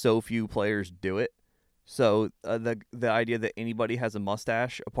 so few players do it. So the idea that anybody has a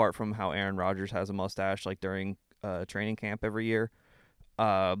mustache, apart from how Aaron Rodgers has a mustache, like during training camp every year,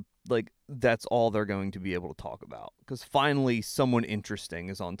 like, that's all they're going to be able to talk about, because finally someone interesting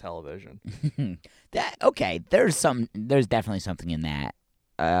is on television. There's definitely something in that,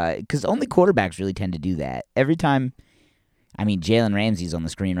 because only quarterbacks really tend to do that. Every time, I mean, Jalen Ramsey's on the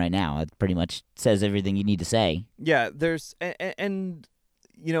screen right now. It pretty much says everything you need to say. Yeah, there's and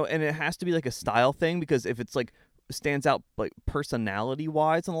you know, and it has to be like a style thing, because if it's like stands out like personality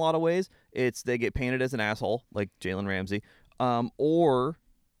wise in a lot of ways, it's they get painted as an asshole like Jalen Ramsey, or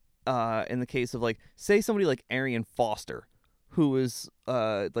in the case of, like, say somebody like Arian Foster, who is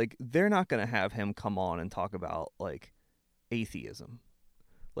like, they're not gonna have him come on and talk about like atheism.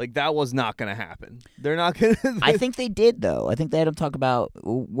 Like, that was not gonna happen. They're not gonna. I think they did, though. I think they had him talk about,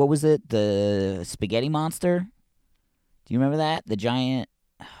 what was it, the spaghetti monster? Do you remember that? The giant.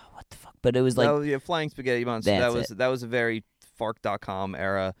 What the fuck? But it was like flying spaghetti monster. That was a very Fark.com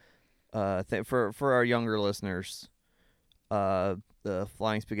era thing for our younger listeners. The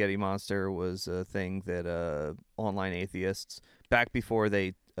flying spaghetti monster was a thing that online atheists, back before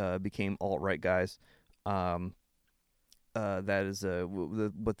they became alt-right guys, that is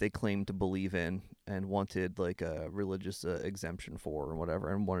what they claim to believe in and wanted like a religious exemption for or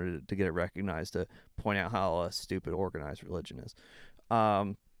whatever, and wanted to get it recognized to point out how stupid organized religion is.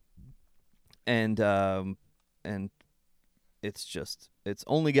 And it's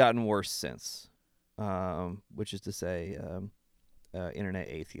only gotten worse since, which is to say, internet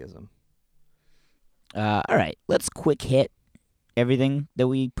atheism. All right, let's quick hit everything that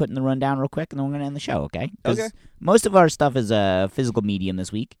we put in the rundown real quick, and then we're going to end the show, okay? 'Cause Okay. most of our stuff is a physical medium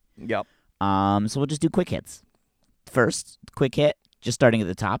this week. Yep. So we'll just do quick hits. First, quick hit, just starting at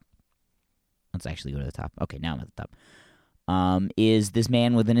the top. Let's actually go to the top. Okay, now I'm at the top. Is this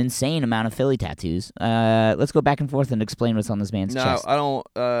man with an insane amount of Philly tattoos. Let's go back and forth and explain what's on this man's chest. No, I don't.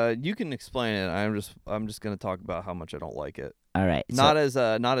 You can explain it. I'm just going to talk about how much I don't like it. All right. Not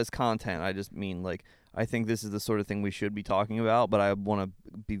as content. I just mean like I think this is the sort of thing we should be talking about. But I want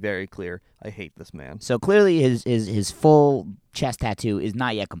to be very clear. I hate this man. So clearly, his full chest tattoo is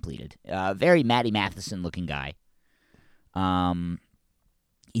not yet completed. Very Matty Matheson looking guy.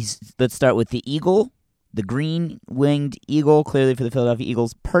 Let's start with the eagle. The green-winged eagle, clearly for the Philadelphia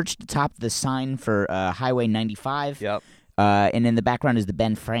Eagles, perched atop the sign for Highway 95. Yep. And in the background is the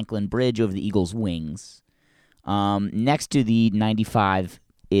Ben Franklin Bridge over the Eagles' wings. Next to the 95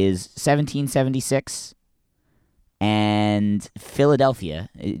 is 1776, and Philadelphia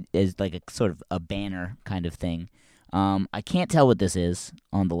is like a sort of a banner kind of thing. I can't tell what this is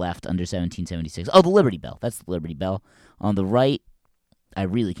on the left under 1776. Oh, the Liberty Bell. That's the Liberty Bell. On the right, I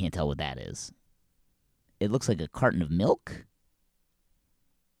really can't tell what that is. It looks like a carton of milk.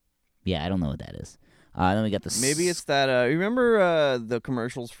 Yeah, I don't know what that is. Then we got the... Maybe it's that... remember the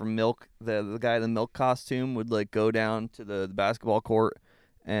commercials for Milk? The guy in the milk costume would like go down to the basketball court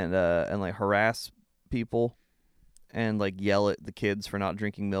and like harass people and like yell at the kids for not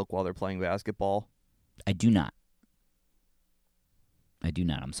drinking milk while they're playing basketball. I do not.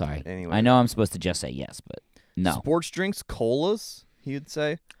 I'm sorry. Anyway. I know I'm supposed to just say yes, but no. Sports drinks, colas, he would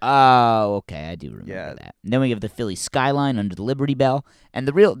say. Oh, okay, I do remember that. And then we have the Philly skyline under the Liberty Bell, and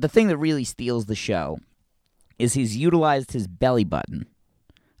the thing that really steals the show is he's utilized his belly button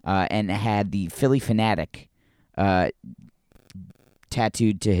and had the Philly fanatic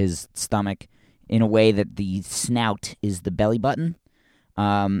tattooed to his stomach in a way that the snout is the belly button.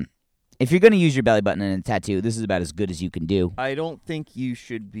 If you're going to use your belly button in a tattoo, this is about as good as you can do. I don't think you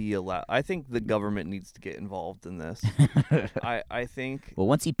should be allowed. I think the government needs to get involved in this. I think... Well,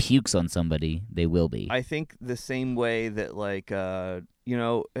 once he pukes on somebody, they will be. I think the same way that, like, the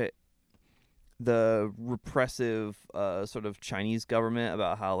repressive sort of Chinese government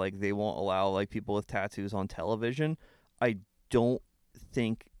about how, like, they won't allow, like, people with tattoos on television, I don't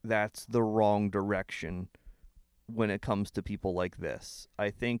think that's the wrong direction when it comes to people like this. I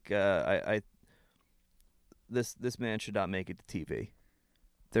think this man should not make it to TV.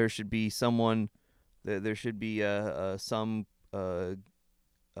 There should be someone. There should be some very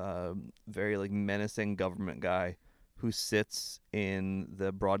like menacing government guy who sits in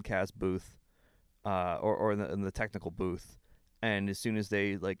the broadcast booth, or in the technical booth, and as soon as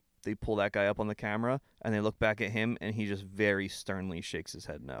they pull that guy up on the camera and they look back at him and he just very sternly shakes his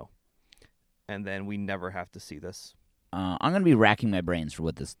head no. And then we never have to see this. I'm going to be racking my brains for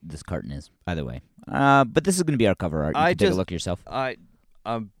what this carton is, either way. But this is going to be our cover art. You can take a look yourself. I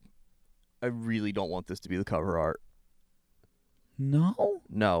really don't want this to be the cover art. No?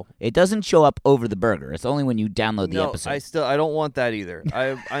 No. It doesn't show up over the burger. It's only when you download the episode. I don't want that either.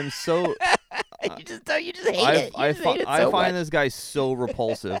 I'm so... you just hate it. I find this guy so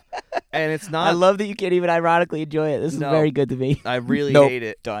repulsive. And it's not... I love that you can't even ironically enjoy it. This is very good to me. I really hate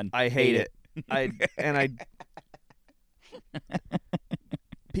it. Done. I hate it.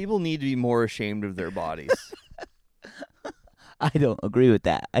 People need to be more ashamed of their bodies. I don't agree with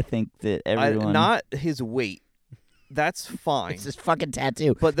that. I think that everyone... not his weight. That's fine. It's his fucking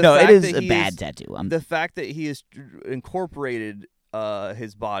tattoo. But it is a bad tattoo. The fact that he has incorporated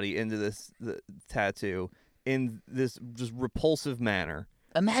his body into this tattoo in this just repulsive manner.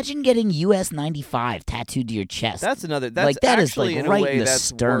 Imagine getting US 95 tattooed to your chest. That's another... that actually is in right a way in the that's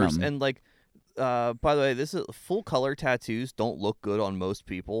sternum. Worse. And by the way, this is full color tattoos don't look good on most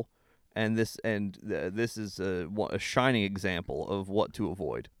people, and this is a shining example of what to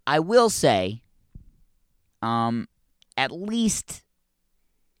avoid. I will say, at least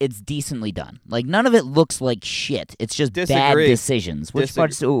it's decently done. Like none of it looks like shit. It's just bad decisions. Which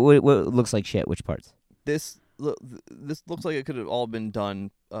parts? What looks like shit? Which parts? This looks like it could have all been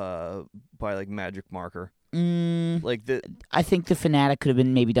done by like magic marker. I think the fanatic could have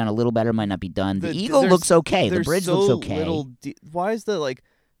been maybe done a little better. Might not be done. The eagle looks okay. The bridge looks okay. Why is the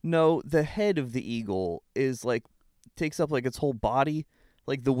the head of the eagle is like takes up like its whole body.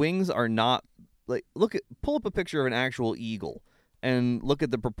 Like the wings are not like pull up a picture of an actual eagle and look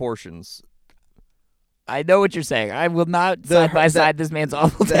at the proportions. I know what you're saying. I will not side by side this man's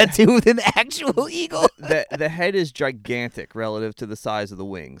awful tattoo with an actual eagle. The head is gigantic relative to the size of the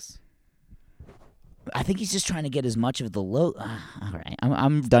wings. I think he's just trying to get as much of the low. All right,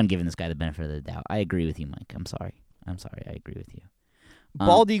 I'm done giving this guy the benefit of the doubt. I agree with you, Mike. I'm sorry. I agree with you.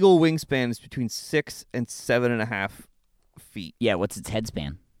 Bald eagle wingspan is between 6 and 7.5 feet. Yeah, what's its head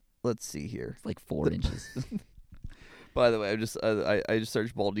span? Let's see here. It's like 4 inches. By the way, I just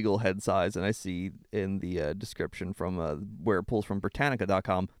searched bald eagle head size, and I see in the description from where it pulls from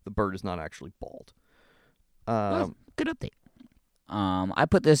Britannica.com, the bird is not actually bald. Well, good update. I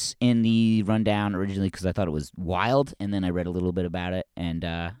put this in the rundown originally because I thought it was wild, and then I read a little bit about it, and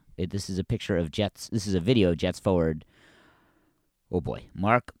this is a picture of Jets. This is a video of Jets forward. Oh boy,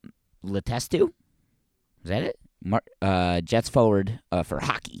 Mark Letestu? Is that it? Jets forward for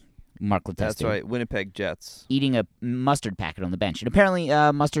hockey. Mark Letestu. That's right, Winnipeg Jets. Eating a mustard packet on the bench. And apparently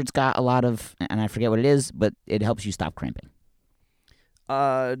mustard's got a lot of, and I forget what it is, but it helps you stop cramping.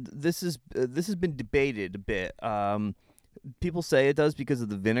 This has been debated a bit. People say it does because of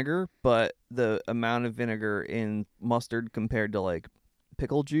the vinegar, but the amount of vinegar in mustard compared to like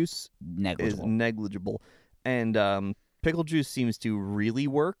pickle juice is negligible. And pickle juice seems to really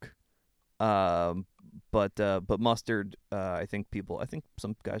work. But mustard, I think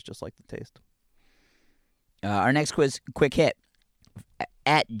some guys just like the taste. Our next quick hit.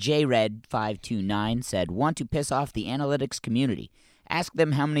 At JRed529 said, want to piss off the analytics community. Ask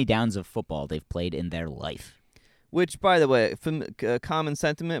them how many downs of football they've played in their life. Which, by the way, common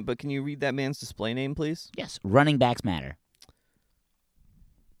sentiment, but can you read that man's display name, please? Yes, running backs matter.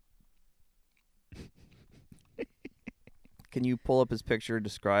 Can you pull up his picture and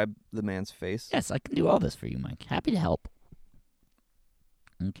describe the man's face? Yes, I can do all this for you, Mike. Happy to help.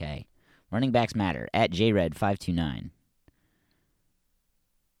 Okay. Running backs matter. At JRed529.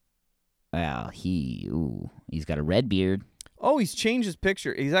 Well, he's got a red beard. Oh, he's changed his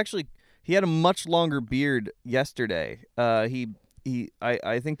picture. He had a much longer beard yesterday. I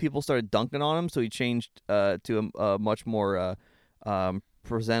think people started dunking on him, so he changed to a much more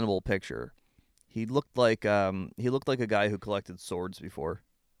presentable picture. He looked like a guy who collected swords before.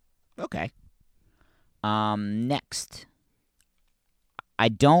 Okay. Next. I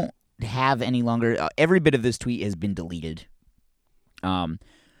don't have any longer. Every bit of this tweet has been deleted.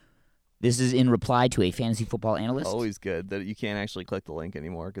 This is in reply to a fantasy football analyst. Always good that you can't actually click the link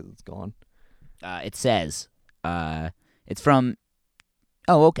anymore because it's gone. It says, it's from.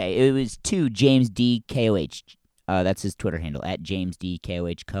 Oh, okay. It was to James D. KOH. That's his Twitter handle, at James D.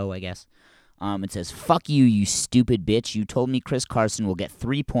 KOH Co, I guess. It says, fuck you, you stupid bitch. You told me Chris Carson will get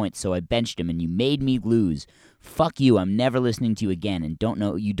 3 points, so I benched him, and you made me lose. Fuck you, I'm never listening to you again, and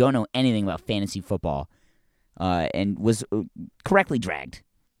you don't know anything about fantasy football. And was correctly dragged.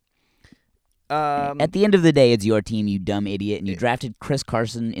 At the end of the day, it's your team, you dumb idiot, and you drafted Chris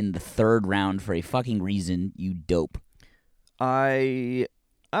Carson in the 3rd round for a fucking reason, you dope. I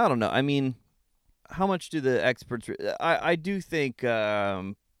don't know. I mean, how much do the experts... I do think...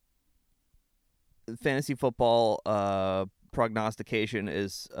 fantasy football prognostication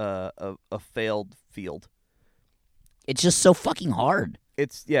is a failed field. It's just so fucking hard.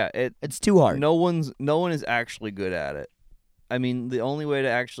 It's too hard. No one is actually good at it. I mean, the only way to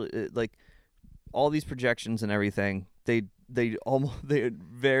actually like all these projections and everything, they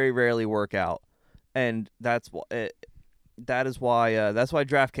very rarely work out, and that's why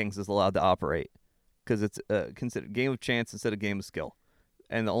DraftKings is allowed to operate, because it's considered game of chance instead of game of skill.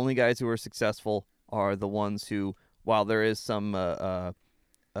 And the only guys who are successful are the ones who, while there is some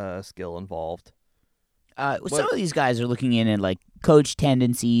skill involved. Some of these guys are looking in at like coach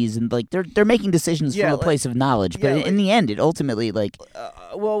tendencies, and like they're making decisions from a place of knowledge. But in the end, it ultimately like.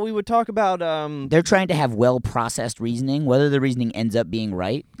 Well, we would talk about. They're trying to have well processed reasoning. Whether the reasoning ends up being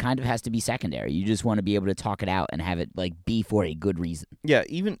right, kind of has to be secondary. You just want to be able to talk it out and have it like be for a good reason. Yeah,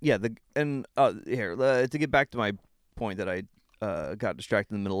 to get back to my point that I got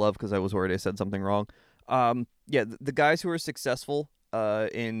distracted in the middle of because I was worried I said something wrong. The guys who are successful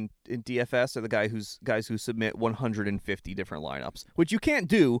in DFS are the guys who submit 150 different lineups, which you can't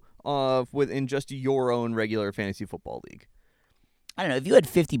do within just your own regular fantasy football league. I don't know, if you had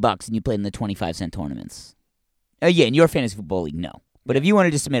 $50 and you played in the 25-cent tournaments. In your fantasy football league, no. But if you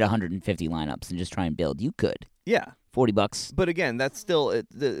wanted to submit 150 lineups and just try and build, you could. Yeah. $40. But again, that's still it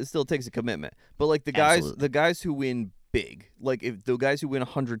still takes a commitment. But like the guys who win big, like if the guys who win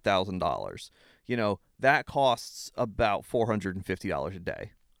 $100,000, that costs about $450 a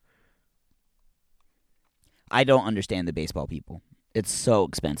day. I don't understand the baseball people. It's so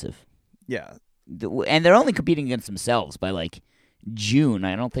expensive. Yeah. And they're only competing against themselves by, like, June.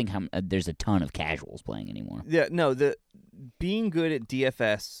 I don't think there's a ton of casuals playing anymore. Yeah, no, being good at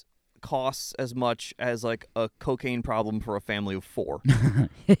DFS costs as much as, like, a cocaine problem for a family of 4.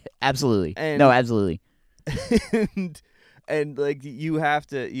 Absolutely. And, absolutely. and like you have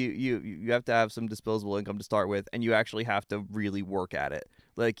to you have to have some disposable income to start with, and you actually have to really work at it.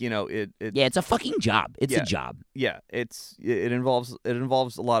 Like, it's a fucking job. It's a job. Yeah, it involves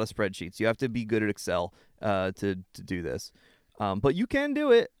a lot of spreadsheets. You have to be good at Excel to do this. But you can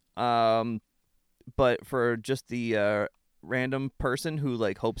do it. But for just the random person who,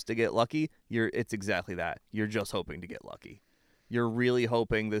 like, hopes to get lucky, it's exactly that. You're just hoping to get lucky. You're really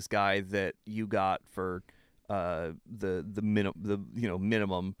hoping this guy that you got for the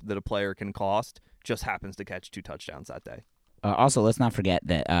minimum that a player can cost just happens to catch 2 touchdowns that day. Also, let's not forget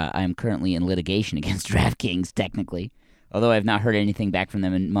that I am currently in litigation against DraftKings, technically. Although I have not heard anything back from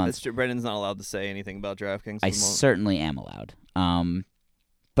them in months. That's true. Brendan's not allowed to say anything about DraftKings. I certainly am allowed.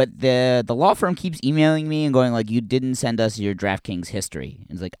 But the law firm keeps emailing me and going, like, you didn't send us your DraftKings history.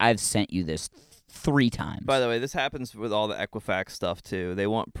 It's like, I've sent you this 3 times. By the way, this happens with all the Equifax stuff, too. They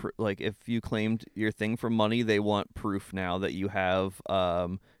want, like, if you claimed your thing for money, they want proof now that you have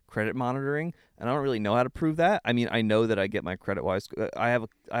credit monitoring, and I don't really know how to prove that. I mean, I know that I get my credit-wise. I have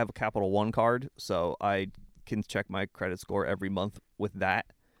a Capital One card, so I can check my credit score every month with that,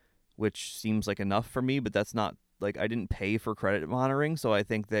 which seems like enough for me, but that's not, like, I didn't pay for credit monitoring, so I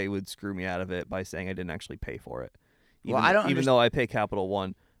think they would screw me out of it by saying I didn't actually pay for it. Even though I pay Capital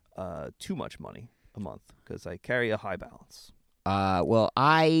One too much money a month because I carry a high balance.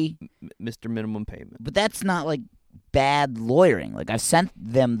 Mr. Minimum Payment. But that's not, like, bad lawyering. Like, I've sent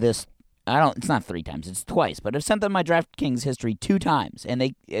them this. It's not 3 times, it's twice, but I've sent them my DraftKings history 2 times, and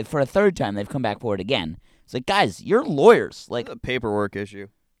they, for a 3rd time, they've come back for it again. It's like, guys, you're lawyers. Like, a paperwork issue.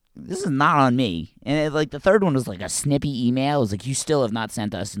 This is not on me. And the 3rd one was like a snippy email. It was like, you still have not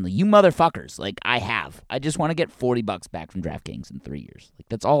sent us, and like, you motherfuckers. Like, I have. I just want to get $40 back from DraftKings in 3 years. Like,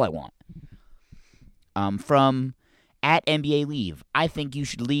 that's all I want. From at NBA Leave, I think you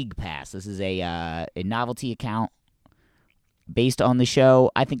should League Pass. This is a novelty account based on the show.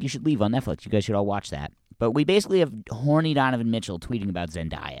 I think you should leave on Netflix. You guys should all watch that. But we basically have horny Donovan Mitchell tweeting about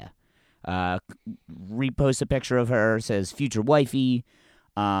Zendaya. Reposts a picture of her, says future wifey.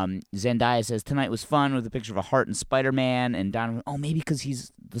 Zendaya says tonight was fun with a picture of a heart and Spider-Man, and Donovan, maybe because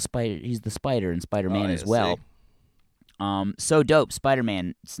he's the Spider in Spider-Man as well. So dope,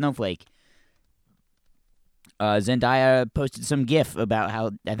 Spider-Man, Snowflake. Zendaya posted some gif about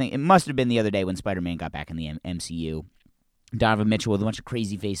how, I think it must have been the other day when Spider-Man got back in the MCU. Donovan Mitchell with a bunch of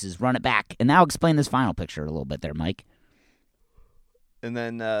crazy faces, run it back. And now explain this final picture a little bit there, Mike. And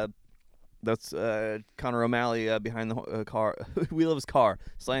then that's Connor O'Malley behind the car, wheel of his car,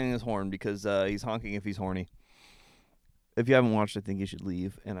 slanging his horn because he's honking if he's horny. If you haven't watched, I think you should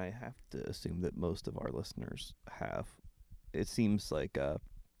leave. And I have to assume that most of our listeners have. It seems like it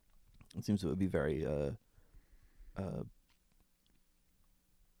would be very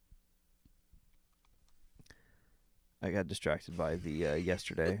I got distracted by the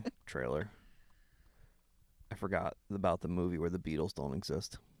Yesterday trailer. I forgot about the movie where the Beatles don't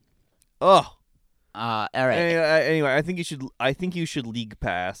exist. Oh, all right. Anyway, I think you should League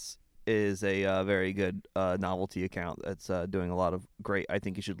Pass is a very good novelty account that's doing a lot of great. I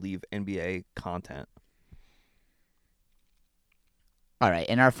think you should leave NBA content. All right,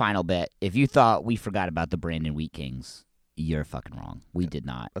 and our final bet. If you thought we forgot about the Brandon Wheat Kings, you're fucking wrong. We did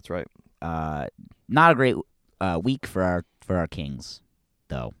not. That's right. Not a great week for our Kings,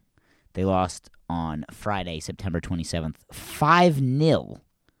 though. They lost on Friday, September 27th, 5-0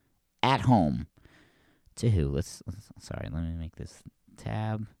 at home. To who? Let me make this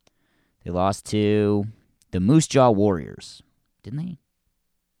tab. They lost to the Moose Jaw Warriors, didn't they?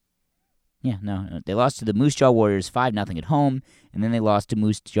 Yeah, no. They lost to the Moose Jaw Warriors 5-0 at home, and then they lost to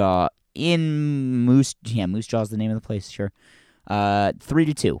Moose Jaw in Moose. Yeah, Moose Jaw's the name of the place. Sure,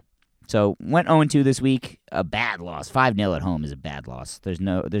 3-2. So went 0-2 this week. A bad loss. 5-0 at home is a bad loss. There's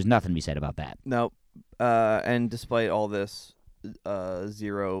nothing to be said about that. No, and despite all this,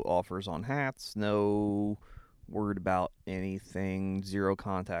 0 offers on hats. No word about anything. 0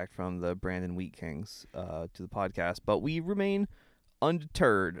 contact from the Brandon Wheat Kings to the podcast. But we remain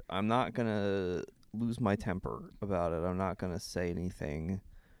undeterred. I'm not going to lose my temper about it. I'm not going to say anything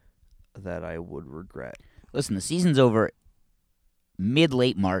that I would regret. Listen, the season's over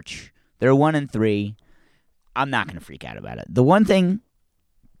mid-late March. They're 1-3. I'm not going to freak out about it. The one thing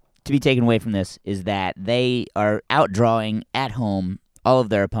to be taken away from this is that they are outdrawing at home all of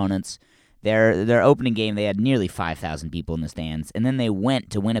their opponents. Their opening game, they had nearly 5,000 people in the stands, and then they went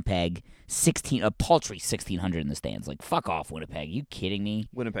to Winnipeg, a paltry 1,600 in the stands. Like, fuck off, Winnipeg. You kidding me?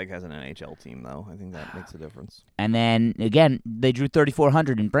 Winnipeg has an NHL team, though. I think that makes a difference. And then, again, they drew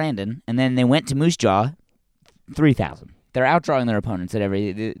 3,400 in Brandon, and then they went to Moose Jaw, 3,000. They're outdrawing their opponents at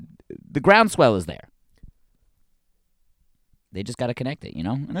the groundswell is there. They just got to connect it,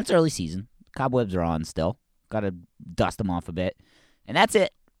 And it's early season. Cobwebs are on still. Got to dust them off a bit. And that's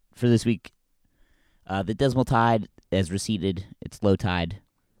it for this week. The dismal tide has receded. It's low tide.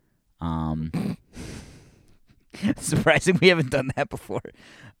 Surprising we haven't done that before.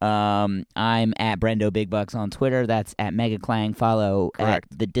 I'm at Brendo Big Bucks on Twitter. That's at MegaClang. Follow Correct.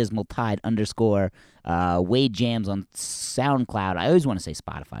 at the Dismal Tide _ Wade Jams on SoundCloud. I always want to say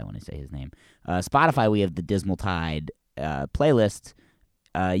Spotify when I say his name. Spotify, we have the Dismal Tide playlist.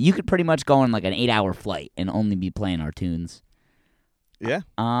 You could pretty much go on like an 8-hour flight and only be playing our tunes. Yeah.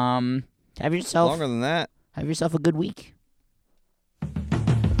 Have yourself Longer than that. Have yourself a good week.